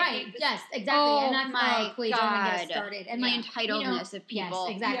entitled. Right. Yes, exactly. Oh, and that's my please God. don't get started. And, the like, entitledness of people.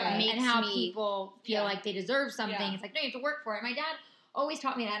 Yes, exactly. Makes and how me, people feel like they deserve something. Yeah. It's like, no, you have to work for it. My dad always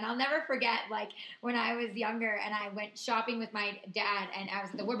taught me that. And I'll never forget, like, when I was younger and I went shopping with my dad and I was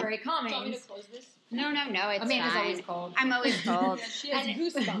at the Woodbury Commons. Do you want me to close this? No, it's Amanda's fine. always cold. I'm always cold. Yeah, she has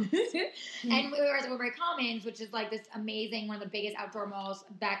goosebumps. And we were at the Woodbury Commons, which is, like, this amazing, one of the biggest outdoor malls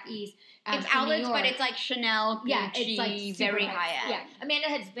back east. It's outlets, but it's like Chanel, Gucci, yeah, it's like very high end. Yeah, Amanda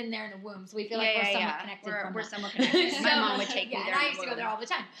has been there in the womb, so we feel like we're somewhat connected. We're somewhat connected. My mom would take me there. And I used to go there all the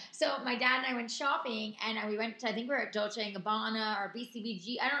time. So my dad and I went shopping, and we went to, I think we were at Dolce & Gabbana or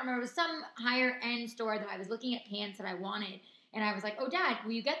BCBG. I don't remember. It was some higher end store that I was looking at pants that I wanted, and I was like, "Oh, Dad,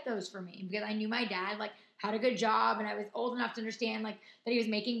 will you get those for me?" Because I knew my dad, like, had a good job, and I was old enough to understand, like, that he was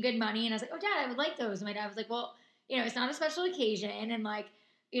making good money. And I was like, "Oh, Dad, I would like those." And my dad was like, "Well, you know, it's not a special occasion, and, like,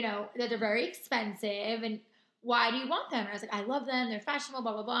 you know, that they're very expensive, and why do you want them?" And I was like, "I love them. They're fashionable,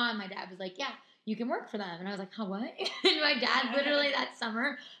 blah, blah, blah." And my dad was like, "Yeah, you can work for them." And I was like, "Huh, what?" And my dad literally that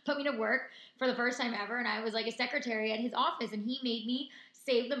summer put me to work for the first time ever, and I was, like, a secretary at his office, and he made me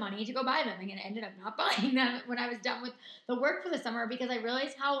save the money to go buy them. And I ended up not buying them when I was done with the work for the summer, because I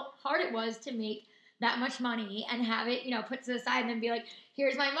realized how hard it was to make that much money and have it, you know, put to the side and then be like,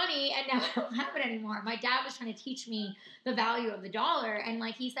 here's my money, and now I don't have it anymore. My dad was trying to teach me the value of the dollar, and,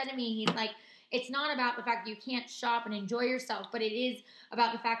 like, he said to me, he's like, it's not about the fact that you can't shop and enjoy yourself, but it is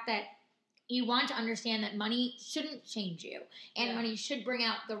about the fact that you want to understand that money shouldn't change you, and money should bring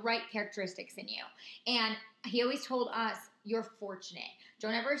out the right characteristics in you. And he always told us, you're fortunate.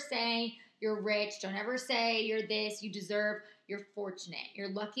 Don't ever say you're rich. Don't ever say you're this, you deserve. You're fortunate. You're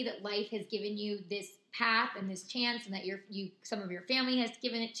lucky that life has given you this path and this chance, and that some of your family has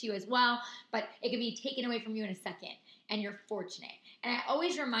given it to you as well, but it can be taken away from you in a second, and you're fortunate. And I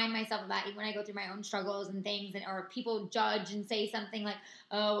always remind myself of that, even when I go through my own struggles and things, or people judge and say something like,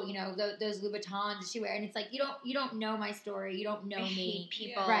 "Oh, you know, those Louboutins she wear," and it's like, you don't know my story, you don't know me,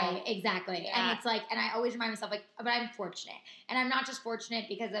 people, right? Exactly. And it's like, and I always remind myself, like, but I'm fortunate, and I'm not just fortunate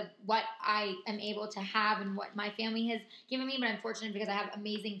because of what I am able to have and what my family has given me, but I'm fortunate because I have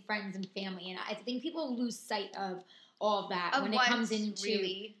amazing friends and family, and I think people lose sight of all of that when it comes into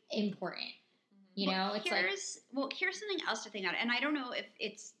really important. You know, it's here's something else to think about, and I don't know if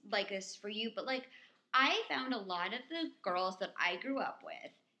it's like this for you, but, like, I found a lot of the girls that I grew up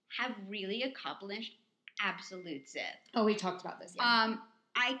with have really accomplished absolute zip. Oh, we talked about this. Yeah.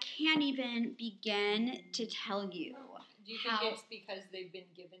 I can't even begin to tell you Do you think it's because they've been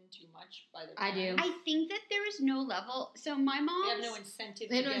given too much by their I parents? do. I think that there is no level. So my mom. They have no incentive.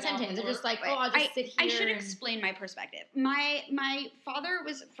 They have no incentive. They're just like, oh, I'll just sit here. I should explain my perspective. My father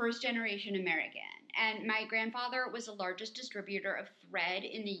was first generation American, and my grandfather was the largest distributor of thread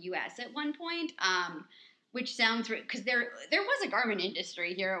in the U.S. at one point. Which sounds because there was a garment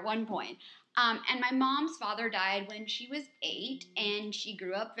industry here at one point. And my mom's father died when she was 8, and she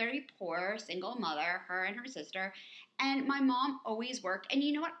grew up very poor, single mother, her and her sister. And my mom always worked. And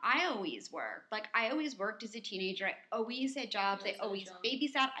you know what? I always worked. Like, I always worked as a teenager. I always had jobs. I always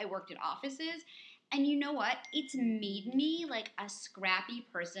babysat. I worked at offices. And you know what? It's made me, like, a scrappy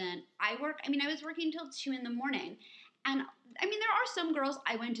person. I was working till 2 in the morning. And, there are some girls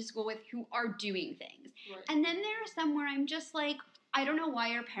I went to school with who are doing things. Right. And then there are some where I'm just like, I don't know why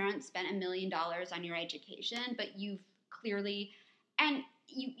your parents spent $1 million on your education, but you've clearly, and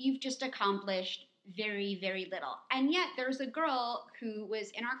you've just accomplished very, very little. And yet there's a girl who was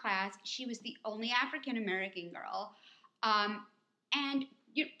in our class. She was the only African-American girl. And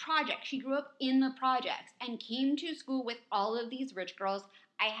she grew up in the projects and came to school with all of these rich girls.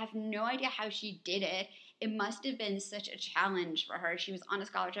 I have no idea how she did it. It must have been such a challenge for her. She was on a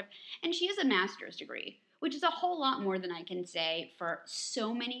scholarship, and she has a master's degree, which is a whole lot more than I can say for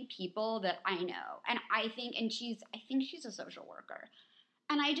so many people that I know. And I think she's a social worker.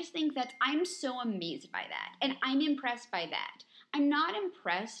 And I just think that I'm so amazed by that. And I'm impressed by that. I'm not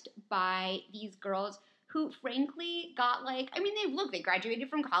impressed by these girls who frankly got they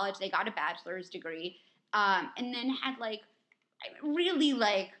graduated from college, they got a bachelor's degree, and then had really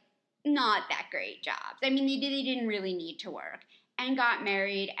not that great jobs. They didn't really need to work, and got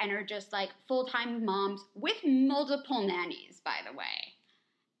married and are just full-time moms with multiple nannies, by the way.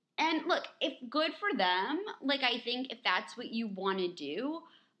 And look, if good for them, I think if that's what you want to do,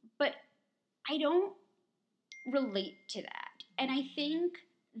 but I don't relate to that. And I think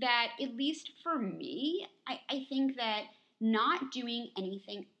that, at least for me, I think that not doing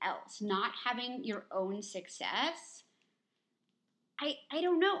anything else, not having your own success, I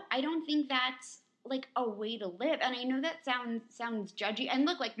don't know. I don't think that's a way to live. And I know that sounds judgy. And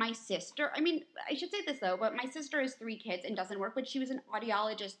look, my sister, I should say this though, but my sister has 3 kids and doesn't work, but she was an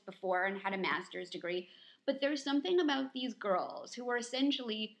audiologist before and had a master's degree. But there's something about these girls who are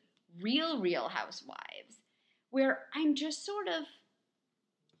essentially real housewives where I'm just sort of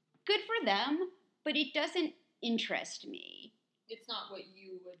good for them, but it doesn't interest me. It's not what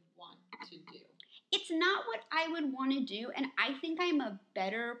you would want to do. It's not what I would want to do, and I think I'm a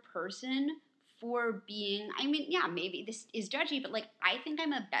better person for being, maybe this is judgy, but I think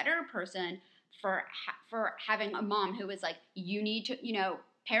I'm a better person for having a mom who was you need to,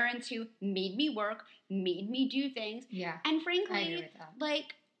 parents who made me work, made me do things. Yeah. And frankly, I agree with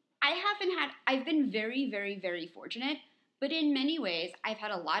that. I've been very, very, very fortunate, but in many ways, I've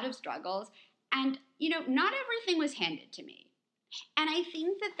had a lot of struggles, and, not everything was handed to me. And I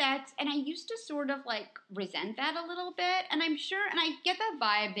think and I used to sort of resent that a little bit. And I'm sure, and I get that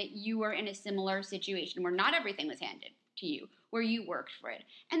vibe that you were in a similar situation where not everything was handed to you, where you worked for it.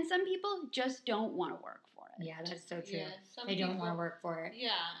 And some people just don't want to work for it. Yeah, that's so true. Yeah, they don't want to work for it.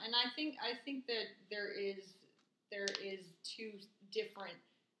 Yeah, and I think that there is 2 different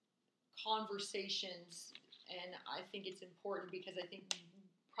conversations, and I think it's important because I think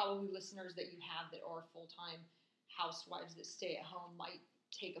probably listeners that you have that are full-time housewives that stay at home might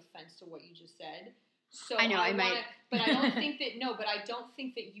take offense to what you just said. So I know I might, but I don't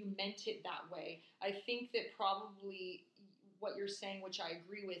think that you meant it that way. I think that probably what you're saying, which I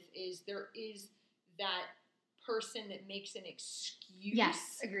agree with, is there is that person that makes an excuse.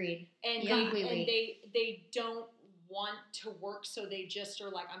 Yes, agreed. And they don't want to work, so they just are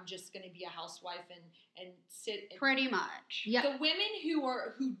I'm just going to be a housewife and sit. Pretty much. Yeah. The women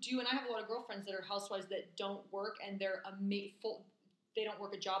who do, and I have a lot of girlfriends that are housewives that don't work, and they're they don't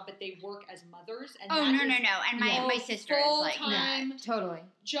work a job, but they work as mothers. And no. And my sister is full-time totally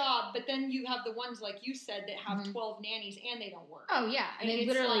job. But then you have the ones like you said that have 12 nannies and they don't work. Oh yeah, and they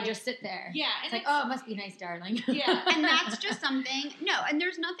literally just sit there. Yeah, and it's it must be nice, darling. Yeah, and that's just something. No, and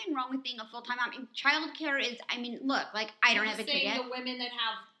there's nothing wrong with being a full-time mom. Childcare is. Look, I don't have a kid yet. The women that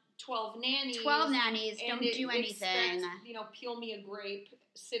have 12 nannies. 12 nannies don't do anything. Expect, peel me a grape,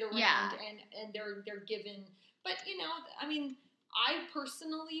 sit around, and they're given. But I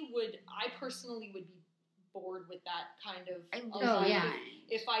personally would be bored with that kind of. Oh yeah.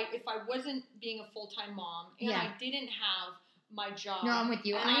 If I wasn't being a full-time mom and I didn't have my job. No, I'm with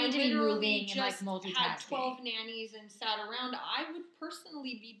you. And I need to be moving and multitasking. Had 12 nannies and sat around. I would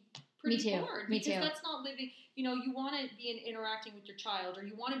personally be pretty bored. Me too. Because that's not living. You want to be interacting with your child, or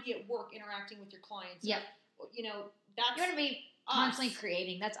you want to be at work interacting with your clients. Yep. that's You want to be constantly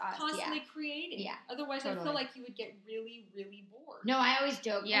creating. That's us. constantly creating. Yeah, Otherwise, I totally. feel like you would get really, really bored. No, I always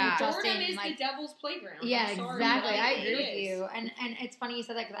joke. Yeah. with Boredom Justin, is like, the devil's playground. yeah, I'm sorry, exactly. but I it agree with is. you. And it's funny you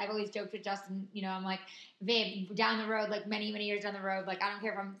said that because I've always joked with Justin. You know, I'm like, babe, down the road, like many, many years down the road, like I don't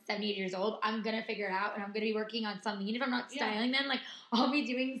care if I'm 78 years old, I'm gonna figure it out and I'm gonna be working on something. Even if I'm not Yeah. styling them, like I'll be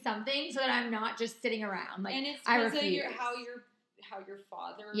doing something so that I'm not just sitting around. Like And it's I because of refuse. how your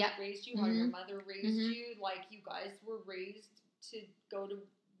father Yep. raised you, how your Mhm. mother raised Mhm. you. Like you guys were raised to go to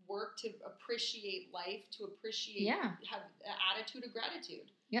work, to appreciate life, to appreciate have an attitude of gratitude.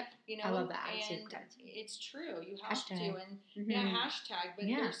 Yep. You know, I love that attitude and of gratitude. it's true. You have Hashtag. to, and Mhm. yeah, hashtag. But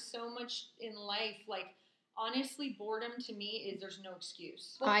Yeah. there's so much in life. Like honestly, boredom to me is there's no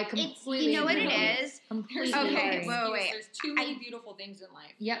excuse. I It's, completely you know what agree. it is? Completely There's no Okay, agree. well, excuse. wait. There's too many beautiful things in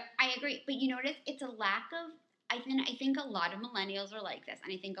life. Yep. I agree, but you know what it is? It's a lack of. I think a lot of millennials are like this,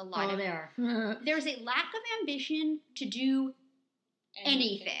 and I think a lot Oh, of they are. there's a lack of ambition to do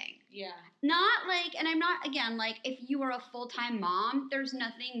anything. Yeah. Not like, and I'm not, again, like, if you are a full-time mom, there's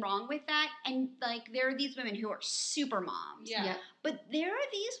nothing wrong with that. And, like, there are these women who are super moms. Yeah. Yep. But there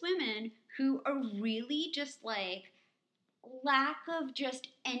are these women who are really just, like, lack of just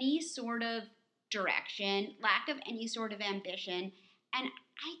any sort of direction, lack of any sort of ambition. And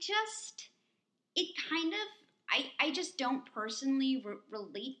it kind of, I just don't personally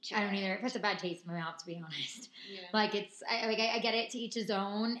relate to I don't it. either. It puts a bad taste in my mouth, to be honest. Yeah. Like I get it, to each his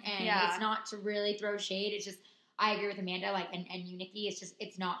own, and Yeah. it's not to really throw shade. It's just I agree with Amanda, like and you, Nikki.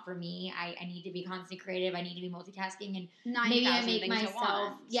 It's not for me. I need to be constantly creative. I need to be multitasking, and maybe I 9,000 make things at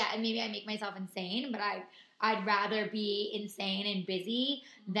myself once. and maybe I make myself insane. But I'd rather be insane and busy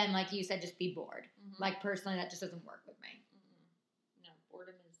than, like you said, just be bored. Mhm. Like personally, that just doesn't work with me. No,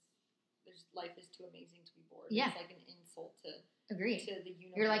 boredom is. Life is too amazing to be bored. Yeah. It's like an insult to Agreed. the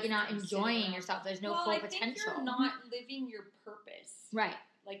universe. You're like you're not to sit enjoying around. yourself. There's no well, full I potential. think you're not living your purpose. Right.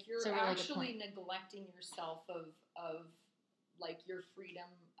 Like you're That's a really good actually neglecting yourself of like your freedom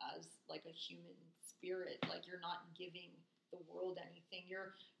as like a human spirit. Like you're not giving the world anything.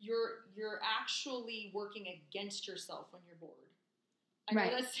 You're actually working against yourself when you're bored. I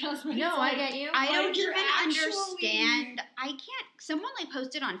Right. know that sounds really No, I funny. get you. I don't Like, you're even actually- understand. I can't. Someone like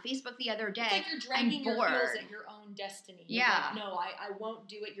posted on Facebook the other day. It's like you're dragging your bored. heels at your own destiny. You're Yeah. like, no, I won't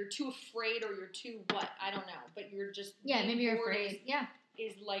do it. You're too afraid, or you're too what? I don't know. But you're just Yeah, being maybe you're bored afraid. Yeah.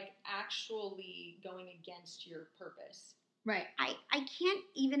 Is like actually going against your purpose. Right. I can't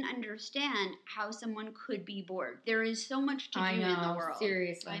even understand how someone could be bored. There is so much to do I know. in the world.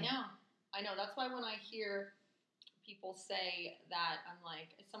 Seriously. I know. That's why when I hear people say that, I'm like,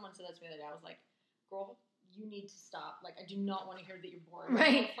 someone said that to me the other day. I was like, girl, you need to stop. Like, I do not want to hear that you're bored. My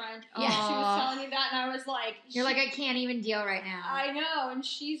Right. girlfriend, Yeah. she was telling me that, and I was like, You're like, I can't even deal right now. I know, and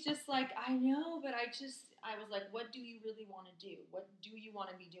she's just like, I know, but I was like, what do you really want to do? What do you want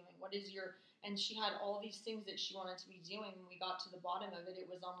to be doing? What is your, and she had all these things that she wanted to be doing. When we got to the bottom of it, it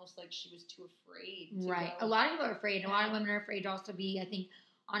was almost like she was too afraid to Right. go. A lot of people are afraid. A lot of women are afraid to also be, I think,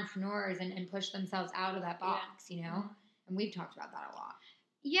 entrepreneurs and push themselves out of that box, you know? And we've talked about that a lot.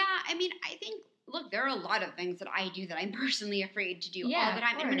 Yeah, I mean, I think, look, there are a lot of things that I do that I'm personally afraid to do Yeah, all the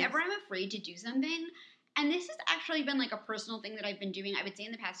time. of And whenever course. I'm afraid to do something, and this has actually been like a personal thing that I've been doing, I would say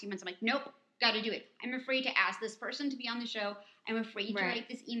in the past few months, I'm like, nope, got to do it. I'm afraid to ask this person to be on the show. I'm afraid to Right. write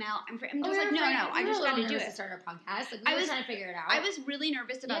this email. I'm just we like, were no, afraid- no, we I were just a got little to do nervous it. to start our podcast. Like, I we were was- trying to figure it out. I was really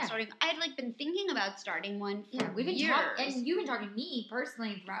nervous about Yeah. starting. I had like been thinking about starting one for Yeah, we've been years. talking, and you've been talking to me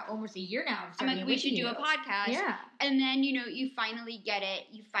personally for about almost a year now. of I'm starting like, it we with should do you. a podcast. Yeah. And then, you finally get it.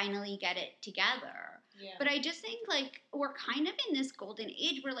 You finally get it together. Yeah. But I just think, like, we're kind of in this golden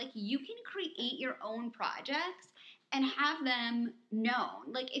age where, like, you can create your own projects and have them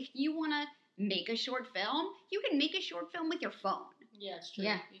known. Like, if you want to make a short film, you can make a short film with your phone. Yeah, it's true.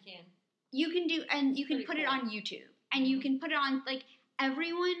 Yeah. You can. You can do, and you can Pretty put it cool. on YouTube. And you can put it on, like,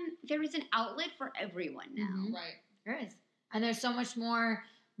 everyone, there is an outlet for everyone now. Mhm. Right. There is. And there's so much more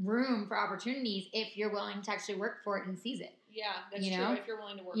room for opportunities if you're willing to actually work for it and seize it. Yeah, that's You true. know? If you're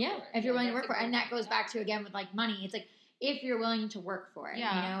willing to work Yeah, for it. if you're willing to that's work for a it. And good that goes point. back to, again, with like money. It's like, if you're willing to work for it,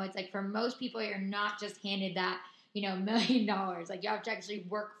 Yeah. you know, it's like for most people, you're not just handed that, $1 million. Like you have to actually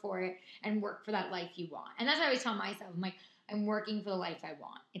work for it and work for that life you want. And that's what I always tell myself. I'm like, I'm working for the life I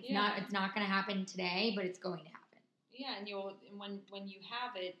want. It's Yeah. not going to happen today, but it's going to happen. Yeah, and when you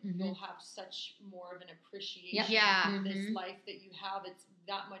have it, Mhm. you'll have such more of an appreciation Yeah. for this Mhm. life that you have. It's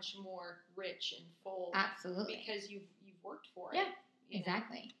that much more rich and full Absolutely. because you've worked for Yeah. it. you know?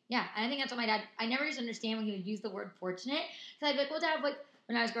 Exactly. Yeah. And I think that's what my dad, I never used to understand when he would use the word fortunate. Because I'd be like, well, Dad, like,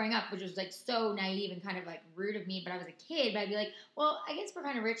 when I was growing up, which was like so naive and kind of like rude of me, but I was a kid, but I'd be like, well, I guess we're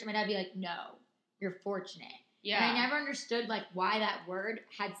kind of rich. And my dad would be like, no, you're fortunate. Yeah. And I never understood like why that word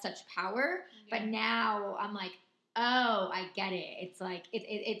had such power. Yeah. But now I'm like, oh, I get it. It's like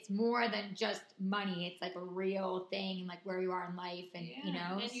it's more than just money. It's like a real thing, and like where you are in life, and you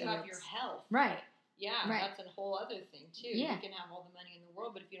know. And you have your health. Right. Yeah, right. That's a whole other thing too. Yeah. You can have all the money in the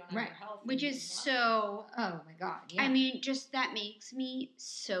world, but if you don't have Right. your health, Which then is you have nothing. so. Oh my God. Yeah. I mean, just that makes me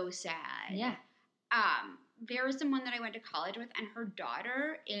so sad. Yeah. There was someone that I went to college with, and her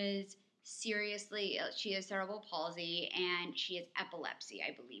daughter is seriously ill. She has cerebral palsy, and she has epilepsy,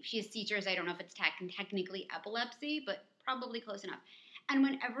 I believe. She has seizures. I don't know if it's technically epilepsy, but probably close enough. And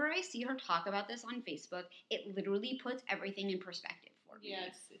whenever I see her talk about this on Facebook, it literally puts everything in perspective for me. Yeah,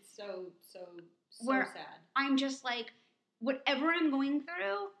 it's so Where sad. I'm just like, whatever I'm going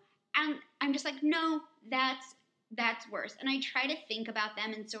through, and I'm just like, no, that's worse. And I try to think about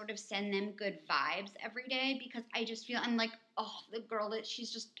them and sort of send them good vibes every day, because I just feel, I'm like, oh, the girl that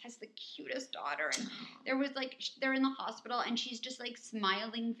she's just has the cutest daughter. And there was like, they're in the hospital, and she's just like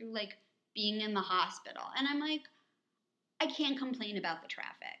smiling through like being in the hospital. And I'm like, I can't complain about the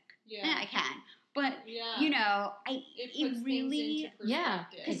traffic. Yeah. I can. But, Yeah. you know, It puts really, things into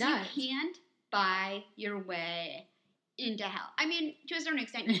perspective. It because does. you can't buy your way into hell. I mean, to a certain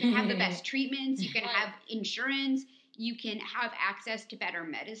extent, you can have the best treatments, you can Right. have insurance, you can have access to better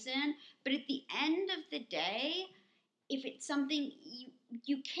medicine, but at the end of the day, if it's something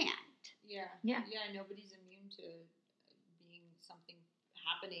you can't. Yeah. Yeah. Yeah, nobody's immune to being something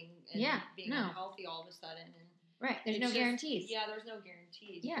happening and Yeah, being no. unhealthy all of a sudden. And Right. There's it's no just- guarantees. Yeah, there's no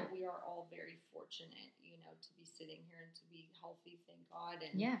guarantees. Yeah. But we are all very fortunate, you know, to be sitting here and to be healthy, thank God.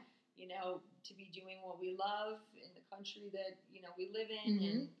 And, Yeah. you know, to be doing what we love in the country that, you know, we live in.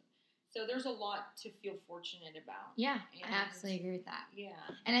 Mhm. And so there's a lot to feel fortunate about. Yeah. I And- absolutely agree with that.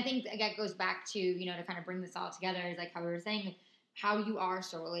 Yeah. And I think that goes back to, you know, to kind of bring this all together is like how we were saying, like, how you are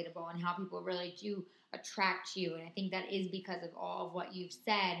so relatable and how people really do attract you. And I think that is because of all of what you've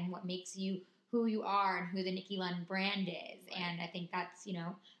said and what makes you who you are and who the Nikki Lunn brand is. Right. And I think that's, you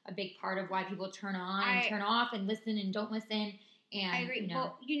know, a big part of why people turn on I- and turn off and listen and don't listen. And, I agree. You know,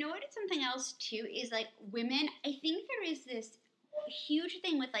 Well, you know what? It's something else too. Is like women. I think there is this huge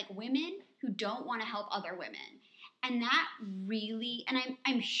thing with like women who don't want to help other women, and that really. And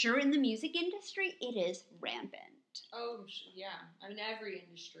I'm sure in the music industry it is rampant. Oh, yeah. I mean, every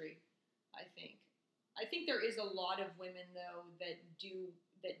industry, I think. I think there is a lot of women, though, that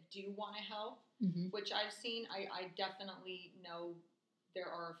do want to help, Mhm. which I've seen. I definitely know there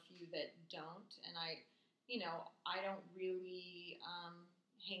are a few that don't. And I don't really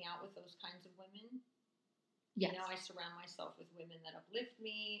hang out with those kinds of women. yes. You know, I surround myself with women that uplift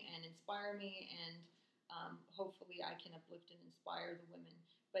me and inspire me, and hopefully I can uplift and inspire the women.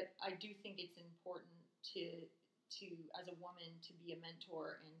 But I do think it's important to as a woman to be a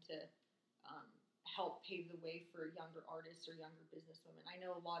mentor and to help pave the way for younger artists or younger businesswomen. I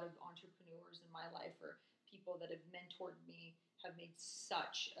know a lot of entrepreneurs in my life or people that have mentored me have made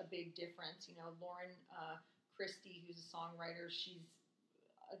such a big difference. You know, Lauren Christie, who's a songwriter, she's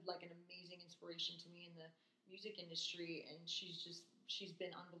like an amazing inspiration to me in the music industry, and she's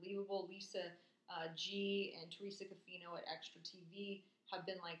been unbelievable. Lisa G and Teresa Cafino at Extra TV have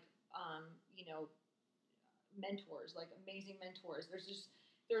been like mentors, like amazing mentors.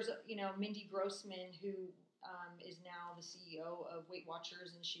 There's Mindy Grossman, who is now the CEO of Weight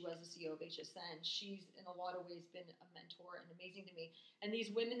Watchers, and she was the CEO of HSN. She's in a lot of ways been a mentor and amazing to me. And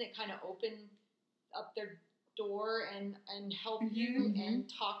these women that kind of open up their door and help you and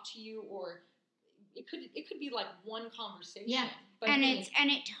talk to you, or it could be like one conversation. Yeah. But And it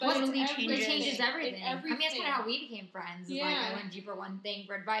totally it's changes. It changes everything. I mean, that's Everything. kind of how we became friends. Is like Yeah. I went to you for one thing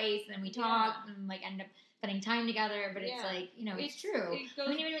for advice, and then we talked, and like ended up spending time together. But it's Yeah. like, you know, it's true. It goes,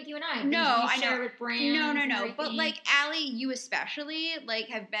 I mean, even with you and I, No, things we I know. share with brands. No. and But everything. like Allie, you especially like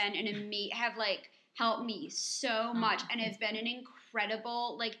have been have like helped me so much, and have been an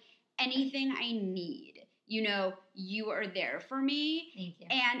incredible like anything I need. You know, you are there for me. Thank you.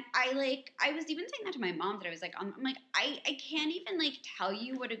 And I was even saying that to my mom that I was like, I'm like, I can't even like tell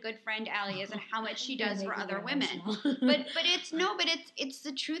you what a good friend Allie is and how much she does for other women. But it's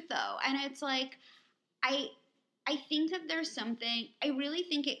the truth though. And it's like, I think that there's something, I really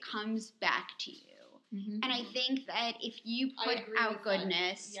think it comes back to you. Mhm. And I think that if you I put agree out with that.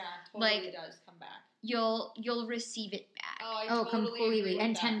 goodness, Yeah, totally like, does come back. you'll receive it back. I Oh, totally agree completely. with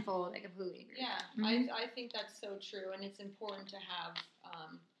And that. tenfold. I completely agree. Yeah, Mhm. I think that's so true, and it's important to have,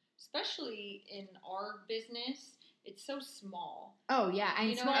 especially in our business. It's so small. Oh yeah, and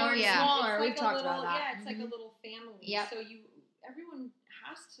You know, smaller, yeah. smaller. It's We've like a talked little, about that. Yeah, it's like Mhm. a little family. Yep. So everyone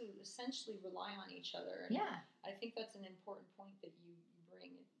has to essentially rely on each other. And Yeah. I think that's an important point that you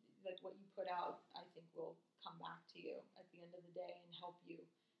bring. that what you put out, I think, will come back to you at the end of the day and help you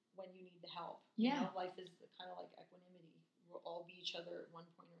when you need the help. Yeah. You know, life is kind of like equanimity. We'll all be each other at one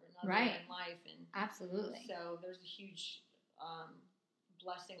point or another Right. in life, and Absolutely. so there's a huge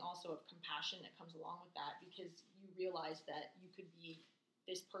blessing also of compassion that comes along with that, because you realize that you could be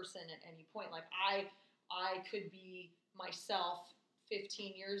this person at any point. Like I could be myself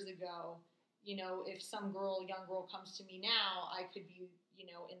 15 years ago. You know, if some young girl comes to me now, I could be, you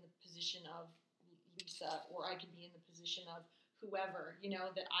know, in the position of Lisa, or I could be in the position of whoever, you know,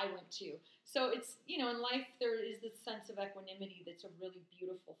 that I went to. So it's, you know, in life there is this sense of equanimity that's a really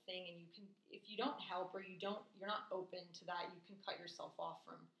beautiful thing, and you can, if you don't help or you're not open to that, you can cut yourself off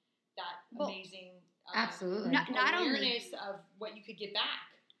from that amazing absolutely not awareness of what you could get back.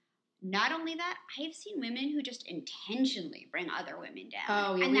 Not only that, I've seen women who just intentionally bring other women down.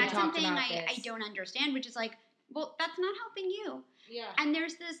 Oh, yeah, and we that's talked something about I this. don't understand, which is like, well, that's not helping you. Yeah. And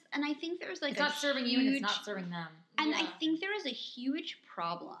there's this, and I think there's like It's not serving you, and it's not serving them. And I Yeah. think there is a huge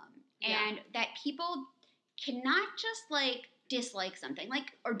problem, Yeah. and that people cannot just like dislike something,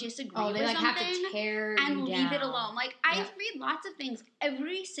 like, or disagree Oh, they with like something have to tear and you leave it down. alone. Like Yeah. I read lots of things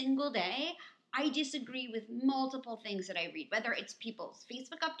every single day. I disagree with multiple things that I read, whether it's people's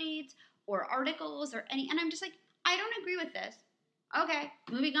Facebook updates or articles or any, and I'm just like, I don't agree with this. Okay,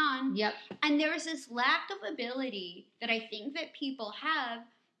 moving on. Yep. And there's this lack of ability that I think that people have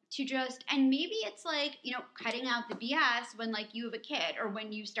to just, and maybe it's like, you know, cutting out the BS when like you have a kid or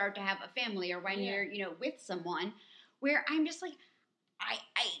when you start to have a family or when Yeah. you're, you know, with someone, where I'm just like, I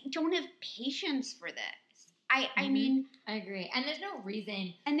don't have patience for this. I Mhm. mean, I agree. And there's no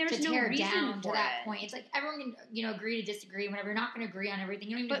reason and there's to no tear reason down for to that it. point. It's like everyone can, you know, agree to disagree whenever. You're not going to agree on everything.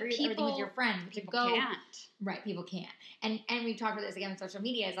 You don't even But agree with everything with your people- friends. But to People go can't. right, people can't. And we've talked about this again on social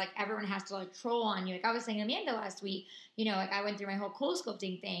media. Is like everyone has to like troll on you. Like I was saying to Amanda last week, you know, like I went through my whole cool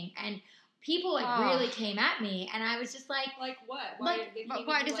sculpting thing, and people like Oh. really came at me, and I was just like, Like what? Like, they but came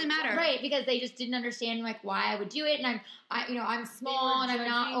why in does it like matter? what? right, because they just didn't understand like why I would do it, and I'm small and I'm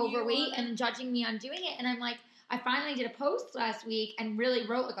not judging you overweight on it? and judging me on doing it, and I'm like, I finally did a post last week and really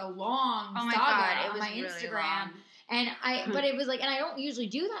wrote like a long Oh my saga God, it on was my really Instagram. long. And but it was like, and I don't usually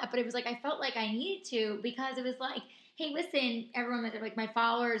do that, but it was like I felt like I needed to, because it was like, hey, listen, everyone that like my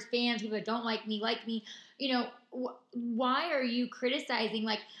followers, fans, people that don't like me, you know, why are you criticizing?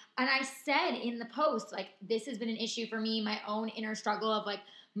 Like, and I said in the post, like, this has been an issue for me, my own inner struggle of like,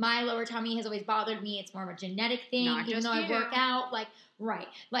 my lower tummy has always bothered me. It's more of a genetic thing. Not Even just though I you. work out, like, right.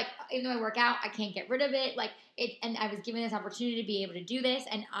 Like, even though I work out, I can't get rid of it. Like, and I was given this opportunity to be able to do this,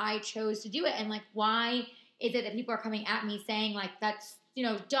 and I chose to do it. And like, why is it that people are coming at me saying like, that's, you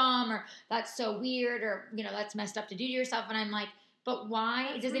know, dumb, or that's so weird, or, you know, that's messed up to do to yourself? And I'm like, but why?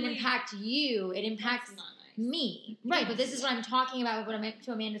 That's It doesn't really- impact you. It impacts That's not nice. me. Right. But this is what I'm talking about, what I'm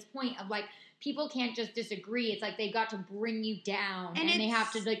to Amanda's point of like, people can't just disagree. It's like they've got to bring you down, and they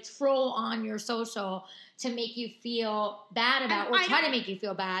have to it's- like troll on your social to make you feel bad about, And or I try to don't- make you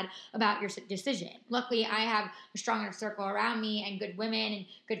feel bad about your decision. Luckily, I have a strong enough circle around me and good women and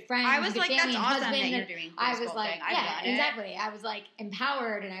good friends. I and was good like, family that's and awesome husband that and you're doing I cool was like, sculpting. I've yeah, done it. exactly. I was like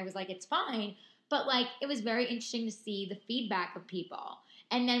empowered, and I was like, it's fine. But like, it was very interesting to see the feedback of people.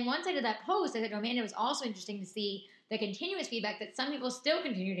 And then once I did that post, I said to Amanda, it was also interesting to see the continuous feedback that some people still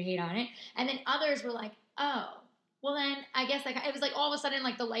continue to hate on it, and then others were like, oh, well then I guess like it was like all of a sudden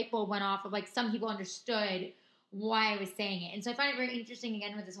like the light bulb went off of like some people understood why I was saying it. And so I find it very interesting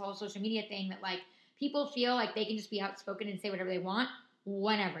again with this whole social media thing that like people feel like they can just be outspoken and say whatever they want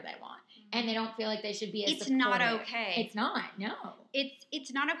whenever they want, and they don't feel like they should be as It's not supportive. okay. It's not. No.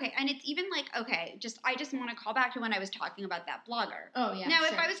 It's not okay. And it's even like, okay, I just want to call back to when I was talking about that blogger. Oh yeah. Now, sure.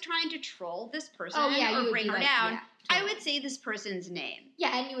 if I was trying to troll this person oh yeah, you or would bring be her like, down, yeah, I totally. would say this person's name.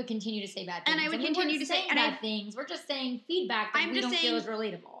 Yeah, and you would continue to say bad things. And I would we continue weren't to say- saying and bad I- things. We're just saying feedback that I'm we just don't feel is saying-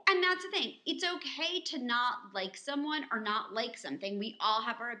 relatable. And that's the thing. It's okay to not like someone or not like something. We all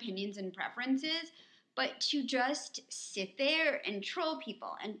have our opinions and preferences. But to just sit there and troll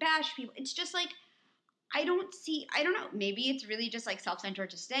people and bash people, it's just like, I don't know, maybe it's really just like self-centered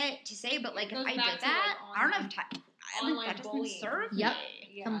to say, but like if Goes I back did to, that, like, I don't online- have time. online That doesn't bullying. serve Yep. me.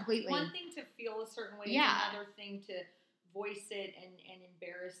 Yeah. Completely. One thing to feel a certain way Yeah. is another thing to voice it and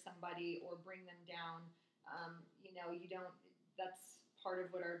embarrass somebody or bring them down. You know, you don't. That's part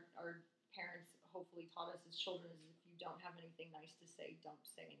of what our parents hopefully taught us as children is if you don't have anything nice to say, don't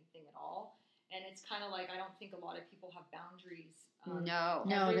say anything at all. And it's kind of like I don't think a lot of people have boundaries. No.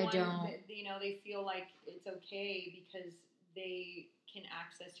 No, they Everyone, don't. You know, they feel like it's okay because they can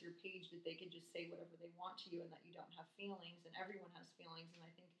access your page, that they can just say whatever they want to you and that you don't have feelings, and everyone has feelings. And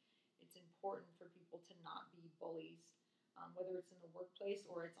I think it's important for people to not be bullies whether it's in the workplace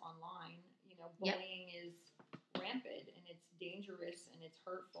or it's online. You know, Yep. bullying is rampant and it's dangerous and it's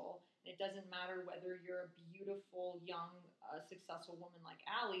hurtful. And it doesn't matter whether you're a beautiful, young, successful woman like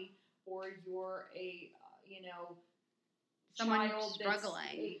Allie or you're a, Someone child struggling.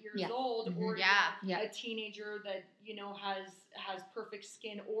 that's 8 years Yeah. old Mhm. or Yeah. you're Yeah. a teenager that, has perfect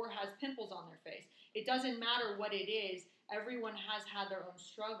skin or has pimples on their face. It doesn't matter what it is. Everyone has had their own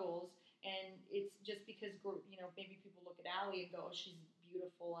struggles. And it's just because, maybe people look at Allie and go, oh, she's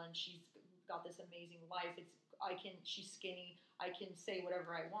beautiful and she's got this amazing life. She's skinny. I can say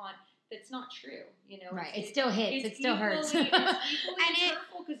whatever I want. That's not true. Right. It still hits. It still hurts. It's equally And as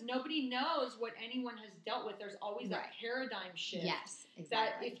hurtful because nobody knows what anyone has dealt with. There's always that Right. paradigm shift. Yes, That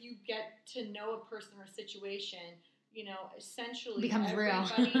exactly. if you get to know a person or situation, essentially Becomes real.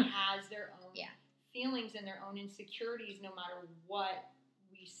 everybody has their own Yeah. feelings and their own insecurities, no matter what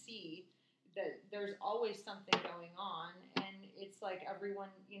we see. That there's always something going on, and it's like everyone,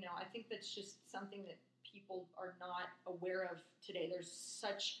 I think that's just something that people are not aware of today. There's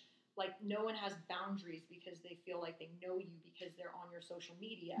such no one has boundaries because they feel like they know you because they're on your social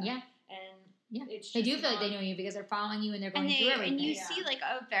media. Yeah. And Yeah. it's They just do feel like not- they know you because they're following you and they're going And, through everything. and you Yeah. see like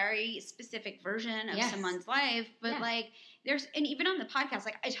a very specific version of Yes. someone's life, but Yeah. like and even on the podcast,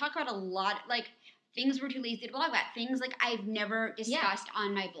 like I talk about a lot, like things we're too lazy to blog about, things like I've never discussed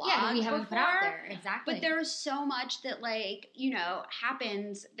on my blog yeah, that we haven't before. put out there. Exactly. But there is so much that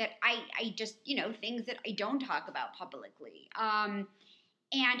happens that I just, things that I don't talk about publicly.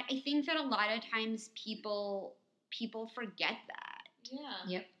 And I think that a lot of times people forget that. Yeah.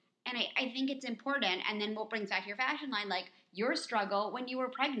 Yep. And I think it's important. And then what brings back your fashion line, like your struggle when you were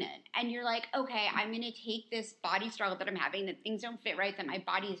pregnant. And you're like, okay, I'm going to take this body struggle that I'm having, that things don't fit right, that my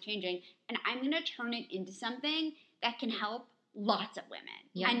body is changing, and I'm going to turn it into something that can help lots of women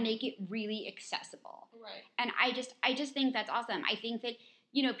Yep. and make it really accessible. Right. And I just think that's awesome. I think that,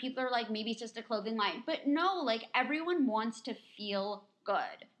 people are like, maybe it's just a clothing line. But no, like everyone wants to feel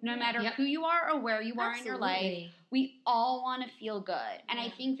good. No Yeah. matter Yep. who you are or where you are in your life. Absolutely. We all want to feel good. And I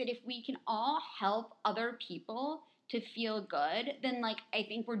Yeah. think that if we can all help other people to feel good, then like I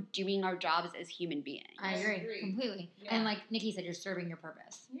think we're doing our jobs as human beings. I I agree agree. completely. Yeah. And like Nikki said, you're serving your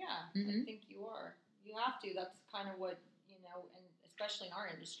purpose. Yeah, Mhm. I think you are. You have to. That's kind of what, and especially in our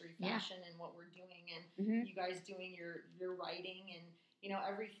industry, Yeah. fashion and what we're doing, and Mhm. you guys doing your writing and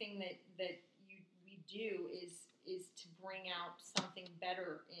everything that we do is to bring out something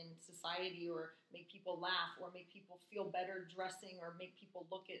better in society or make people laugh or make people feel better dressing or make people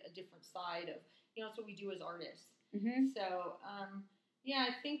look at a different side of that's what we do as artists. Mhm. So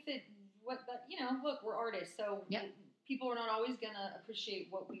I think that look, we're artists, so Yep. people are not always gonna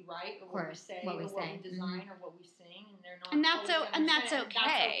appreciate what we write or what we course, say what we or what say. we design or what we sing, and they're not. And that's always o- gonna and that's understand it.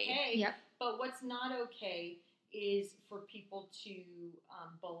 okay. That's okay. Yep. But what's not okay is for people to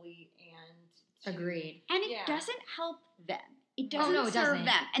bully and to, Agreed. And it Yeah. doesn't help them. It Oh, doesn't no, it serve doesn't.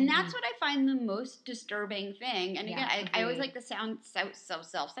 them. And that's what I find the most disturbing thing. And Yeah, again, I always agreed. like to sound so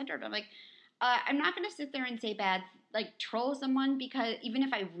self-centered. But I'm like, I'm not going to sit there and say troll someone because even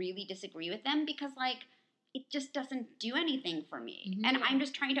if I really disagree with them, because like it just doesn't do anything for me. Mhm. And I'm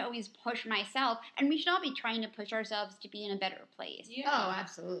just trying to always push myself. And we should all be trying to push ourselves to be in a better place. Yeah. Oh,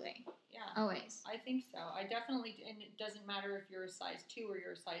 absolutely. Yeah. Always. I think so. I definitely, and it doesn't matter if you're a size 2 or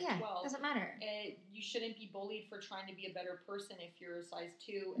you're a size Yeah. 12. Doesn't matter. You shouldn't be bullied for trying to be a better person if you're a size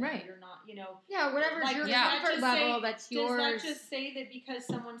 2 and Right. you're not, Yeah, whatever's Like, your does that comfort just level, say- that's Does yours. that just say that because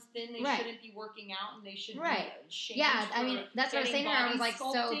someone's thin, they Right. shouldn't be working out and they should Right. be shamed? Yeah, I for mean, that's what I was getting saying to her. I body was like,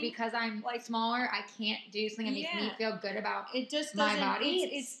 so sculpting? because I'm Like- smaller, I can't do something that makes me Yeah. feel good about. It just my doesn't. body,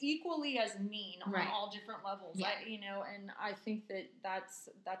 It's equally as mean on Right. all different levels. Yeah. And I think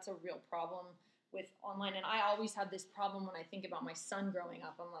that's a real problem with online. And I always have this problem when I think about my son growing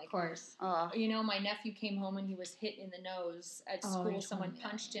up. I'm like, Of course. Oh, my nephew came home and he was hit in the nose at Oh, school. you told Someone me that,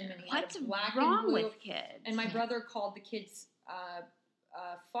 punched him, yeah. and he what's had a black wrong and blue. with kids? And my Yeah. brother called the kid's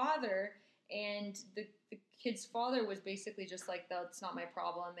father, and the kid's father was basically just like, that's not my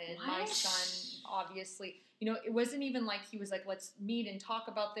problem. And my What? son, obviously, it wasn't even like he was like, let's meet and talk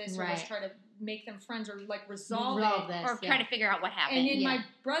about this, or let's Right. try to make them friends, or like resolve Resolve it. this. or yeah. try to figure out what happened. And then Yeah. my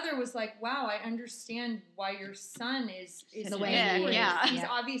brother was like, wow, I understand why your son is The way he is. Yeah. He's Yeah.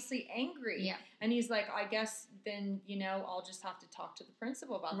 obviously angry. Yeah. And he's like, I guess then, I'll just have to talk to the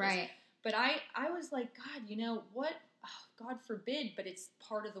principal about this. Right. But I was like, God, what? Oh, God forbid, but it's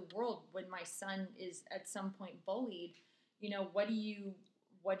part of the world when my son is at some point bullied.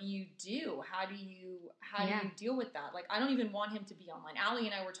 What do you do? How do you Yeah. deal with that? Like, I don't even want him to be online. Allie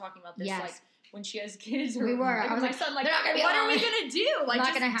and I were talking about this. Yes. Like, when she has kids. Or We were. I was my like, son, like, they're not gonna be what are we online. gonna do? Like, not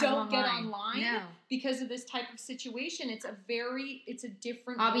just gonna have don't them get online. online No. because of this type of situation. It's a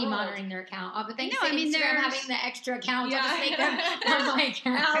different. I'll be world. monitoring their account. But thanks No, to I mean, Instagram there's- having the extra accounts, I'll Yeah. just make them on my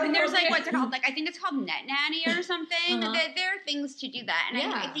account. I mean, there's like, what's it called? Like, I think it's called Net Nanny or something. Uh-huh. There are things to do that, and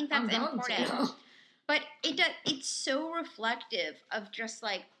Yeah, I think I'm that's going important. to. But it's so reflective of just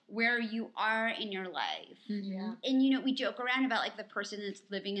like where you are in your life. Yeah. And you know, we joke around about like the person that's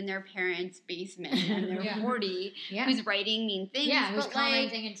living in their parents' basement and they're Yeah. 40 Yeah. who's writing mean things. Yeah, who's but like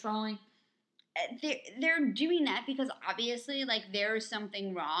commenting and trolling. they're doing that because obviously like there's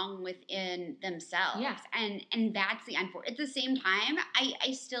something wrong within themselves. Yeah. And that's the unfortunate. At the same time,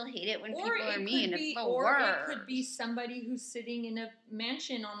 I still hate it when Or people are it mean. could It's be, the or worst. it could be somebody who's sitting in a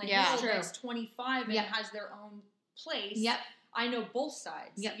mansion on the Yeah. hill True. that's 25 and Yep. has their own place. Yep. I know both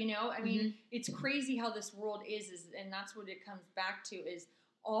sides. Yep. You know, I mean, it's crazy how this world is, and that's what it comes back to: is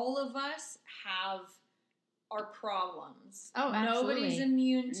all of us have our problems. Oh, absolutely. Nobody's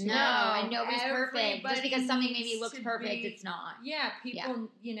immune to No, it. and nobody's perfect. Just Everybody because something maybe needs looks to perfect, be- it's not. Yeah, people,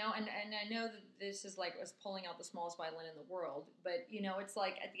 you know, and I know that this is like us pulling out the smallest violin in the world, but you know, it's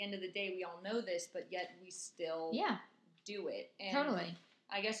like at the end of the day, we all know this, but yet we still Yeah, do it. And totally.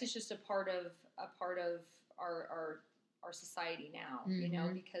 I guess it's just a part of our society now, you know,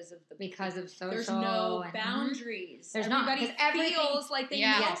 Mhm. because of the Because of social. there's no and- boundaries. There's not, Everybody 'cause everything- feels like they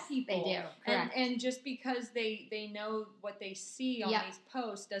Yeah. know Yes, people. they do. And, Correct. and just because they know what they see on Yep. these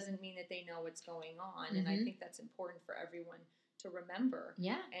posts doesn't mean that they know what's going on. And I Mhm. think that's important for everyone to remember.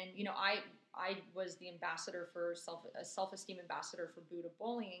 Yeah. And you know, I was the ambassador for self-esteem ambassador for Buddha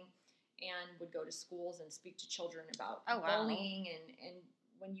Bullying, and would go to schools and speak to children about Oh, wow. bullying. And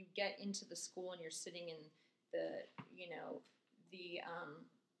when you get into the school and you're sitting in the the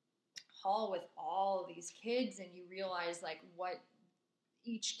hall with all of these kids, and you realize like what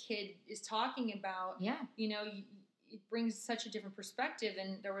each kid is talking about, Yeah. you know, it brings such a different perspective.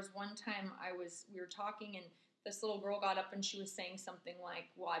 And there was one time we were talking, and this little girl got up and she was saying something like,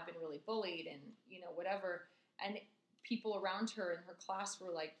 well, I've been really bullied and, you know, whatever. And people around her in her class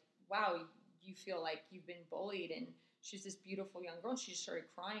were like, wow, you feel like you've been bullied. And she's this beautiful young girl. She just started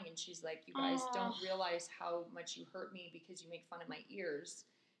crying, and she's like, you guys don't realize how much you hurt me because you make fun of my ears,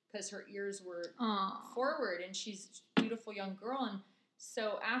 because her ears were Aw. forward, and she's a beautiful young girl. And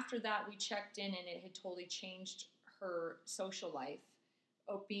so after that, we checked in, and it had totally changed her social life,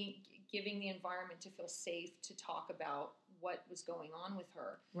 of giving the environment to feel safe to talk about what was going on with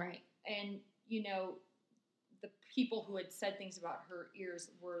her. Right. And you know, the people who had said things about her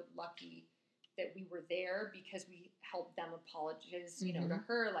ears were lucky that we were there, because we helped them apologize, you know, to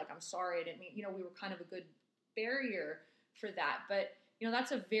her, like, I'm sorry, I didn't mean, you know, we were kind of a good barrier for that. But you know,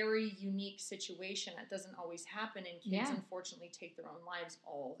 that's a very unique situation. That doesn't always happen, and kids unfortunately take their own lives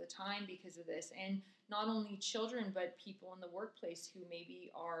all the time because of this. And not only children, but people in the workplace who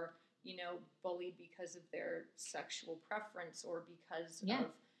maybe are, you know, bullied because of their sexual preference, or because of,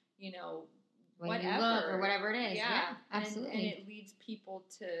 you know, Way you whatever, look or whatever it is. Yeah, Yeah, absolutely. And it leads people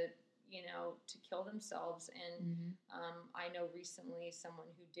to, you know, to kill themselves. And I know recently someone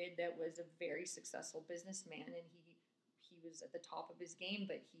who did that was a very successful businessman, and he was at the top of his game,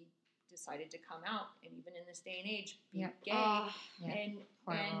 but he decided to come out, and even in this day and age, be gay.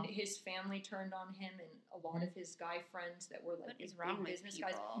 And his family turned on him, and a lot of his guy friends that were like What these is wrong big with business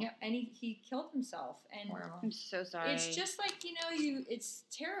people? guys. And he killed himself. And I'm so sorry. it's just like, you know, it's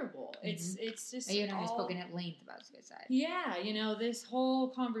terrible. It's just You and I have all- spoken at length about suicide. yeah, you know, this whole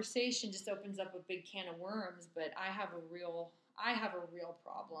conversation just opens up a big can of worms. But I have a real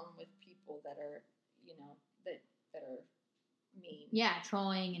problem with people that are, you know, that are mean. Yeah,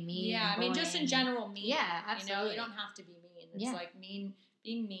 trolling and mean. Yeah, and I mean, just in bullying. general, mean. Yeah, You know, absolutely. you don't have to be mean. It's Yeah. like being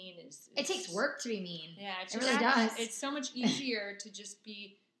mean is. It takes work to be mean. Yeah, it's It just, really does. It's so much easier to just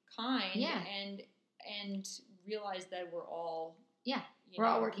be kind. Yeah. And realize that we're all. Yeah. you We're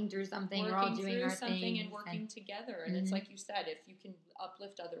all know, working through something. We're all working doing through our something things. and working together. And it's Mhm. like you said, if you can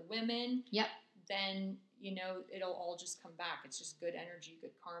uplift other women, Yep. then, you know, it'll all just come back. It's just good energy,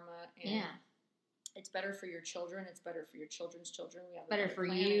 good karma. And Yeah. it's better for your children. It's better for your children's children. We have a Better better for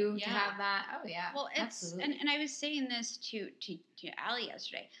planet. you Yeah. to have that. Oh, yeah. Well, it's absolutely. and I was saying this to Allie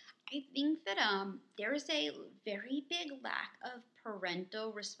yesterday. I think that there is a very big lack of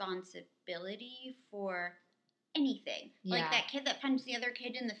parental responsibility for anything. Like Yeah. that kid that punched the other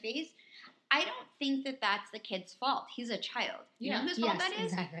kid in the face. I don't think that that's the kid's fault. He's a child. You know whose fault that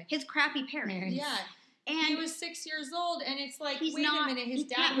is? Exactly. His crappy parents. Parents. Yeah. And He was 6 years old, and it's like, He's wait not- a minute, his he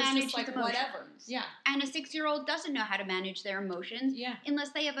dad can't was manage just like, his whatever. emotions. Yeah. and a 6-year-old doesn't know how to manage their emotions Yeah.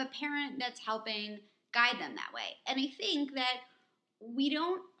 unless they have a parent that's helping guide them that way. And I think that we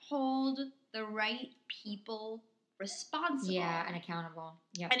don't hold the right people responsible Yeah, and accountable.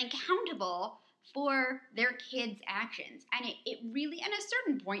 Yeah. and accountable for their kids' actions. And it really, at a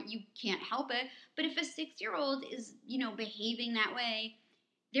certain point, you can't help it. But if a 6-year-old is, behaving that way,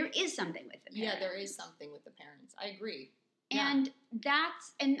 there is something with the parents. Yeah, there is something with the parents. I agree. And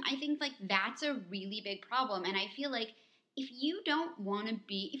I think like that's a really big problem. And I feel like if you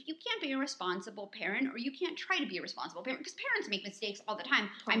can't be a responsible parent, or you can't try to be a responsible parent, because parents make mistakes all the time.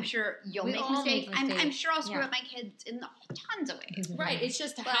 I'm sure you'll make mistakes. I'm sure I'll screw up my kids in tons of ways. Right. It's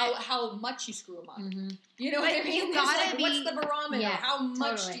just how much you screw them up. Mm-hmm. You know what I mean? You gotta what's the barometer? Yeah, how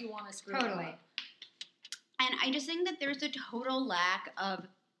much totally. do you want to screw them up? And I just think that there's a total lack of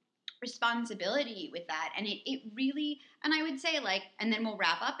responsibility with that. And it really, and I would say like, and then we'll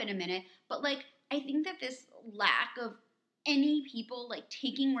wrap up in a minute, but like, I think that this lack of any people like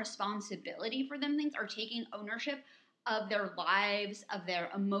taking responsibility for them things, or taking ownership of their lives, of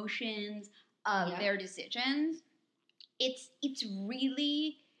their emotions, of their decisions, it's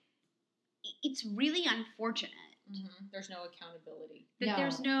really unfortunate. Mm-hmm. There's no accountability.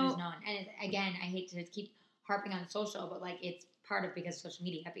 There's none. And again, I hate to keep harping on social, but like it's part of because of social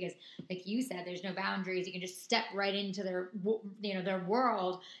media, because like you said, there's no boundaries. You can just step right into their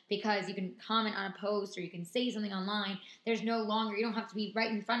world, because you can comment on a post, or you can say something online. There's no longer, you don't have to be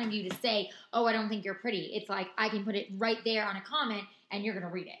right in front of you to say, oh, I don't think you're pretty. It's like I can put it right there on a comment and you're going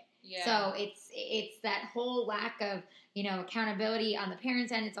to read it. Yeah. So it's that whole lack of, accountability on the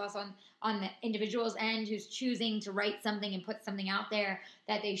parents' end. It's also on the individual's end, who's choosing to write something and put something out there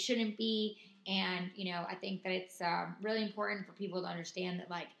that they shouldn't be. And, I think that it's really important for people to understand that,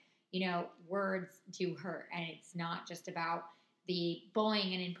 like, words do hurt. And it's not just about the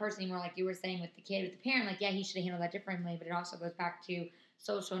bullying and in person anymore, like you were saying with the kid, with the parent. Like, yeah, he should have handled that differently. But it also goes back to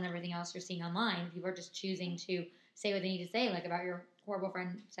social and everything else you're seeing online. People are just choosing to say what they need to say, like about your horrible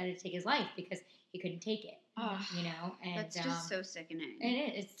friend decided to take his life because he couldn't take it. And that's just so sickening.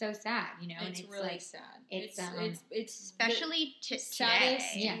 It is. It's so sad, It's really like, sad. It's especially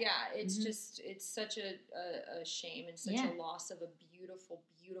saddest. Today. Yeah, it's just it's such a shame and such a loss of a beautiful,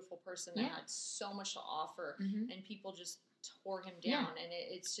 beautiful person that had so much to offer, and people just tore him down, and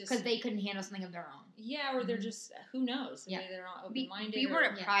it's just because they couldn't handle something of their own. Yeah, or they're just who knows? Maybe they're not open minded. We were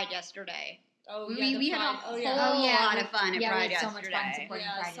at Pride yesterday. Oh yeah, we had a whole lot of fun at Pride yesterday. So much fun supporting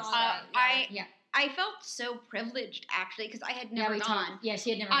Pride yesterday. I felt so privileged, actually, because I had never gone. Yeah,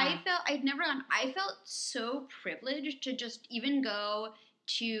 she had never gone. I'd never gone. I felt so privileged to just even go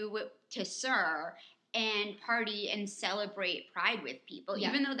to SUR and party and celebrate Pride with people,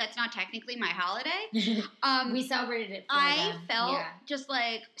 even though that's not technically my holiday. We celebrated it for I them. felt just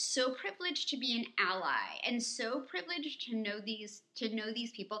like so privileged to be an ally, and so privileged to know these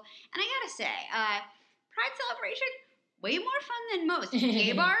people. And I gotta say, Pride celebration, way more fun than most.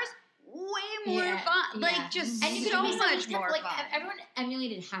 Gay bars, way more fun. Like, just and you so could much more like, fun. Everyone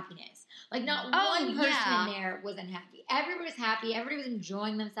emulated happiness. Like, not one person in there was unhappy. Everybody was happy. Everybody was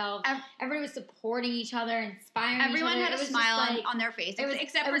enjoying themselves. Everybody was supporting each other, inspiring Everyone each other. had a smile on their face,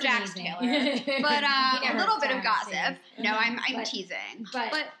 except for Jax amazing. Taylor. But a little bit of gossip. No, I'm teasing.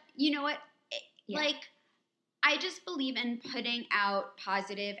 But you know what? Like, I just believe in putting out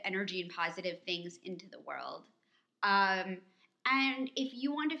positive energy and positive things into the world. And if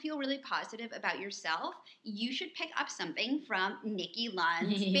you want to feel really positive about yourself, you should pick up something from Nikki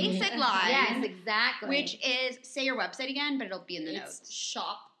Lund's Basic Line. Yes, exactly. Which is, say your website again, but it'll be in the notes. It's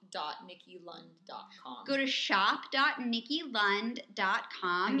shop.nikkilund.com. Go to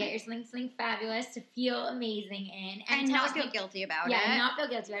shop.nikkilund.com. And get your something fabulous to feel amazing in. And not feel guilty about it. Yeah, and not feel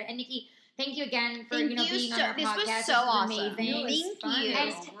guilty about it. And Nikki, thank you again for being on our this podcast. Was so awesome. Amazing. Thank you.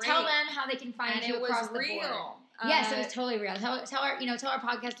 And tell them how they can find you across the board. Yes, it was totally real. Tell our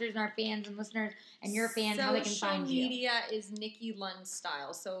podcasters and our fans and listeners and your fans how they can find you. Social media is Nikki Lund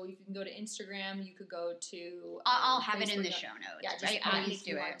Style. So you can go to Instagram. You could go to. I'll have it in the show notes. Yeah, just at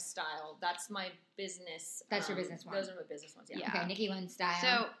Nikki Lund Style. That's my business. That's your business one. Those are my business ones. Yeah. Okay, Nikki Lund Style.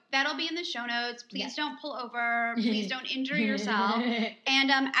 So that'll be in the show notes. Please don't pull over. Please don't injure yourself.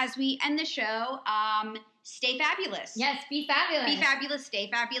 And as we end the show, stay fabulous. Yes, be fabulous. Be fabulous, stay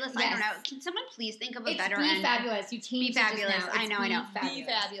fabulous. Yes. I don't know. Can someone please think of a better end? Be fabulous. You changed Be fabulous. It just now. I know. Be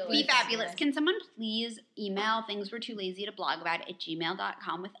fabulous. Be fabulous. Can someone please email things we're too lazy to blog about at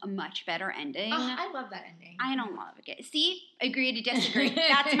gmail.com with a much better ending? Oh, I love that ending. I don't love it. See? Agree to disagree.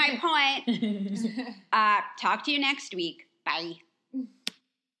 That's my point. Talk to you next week. Bye.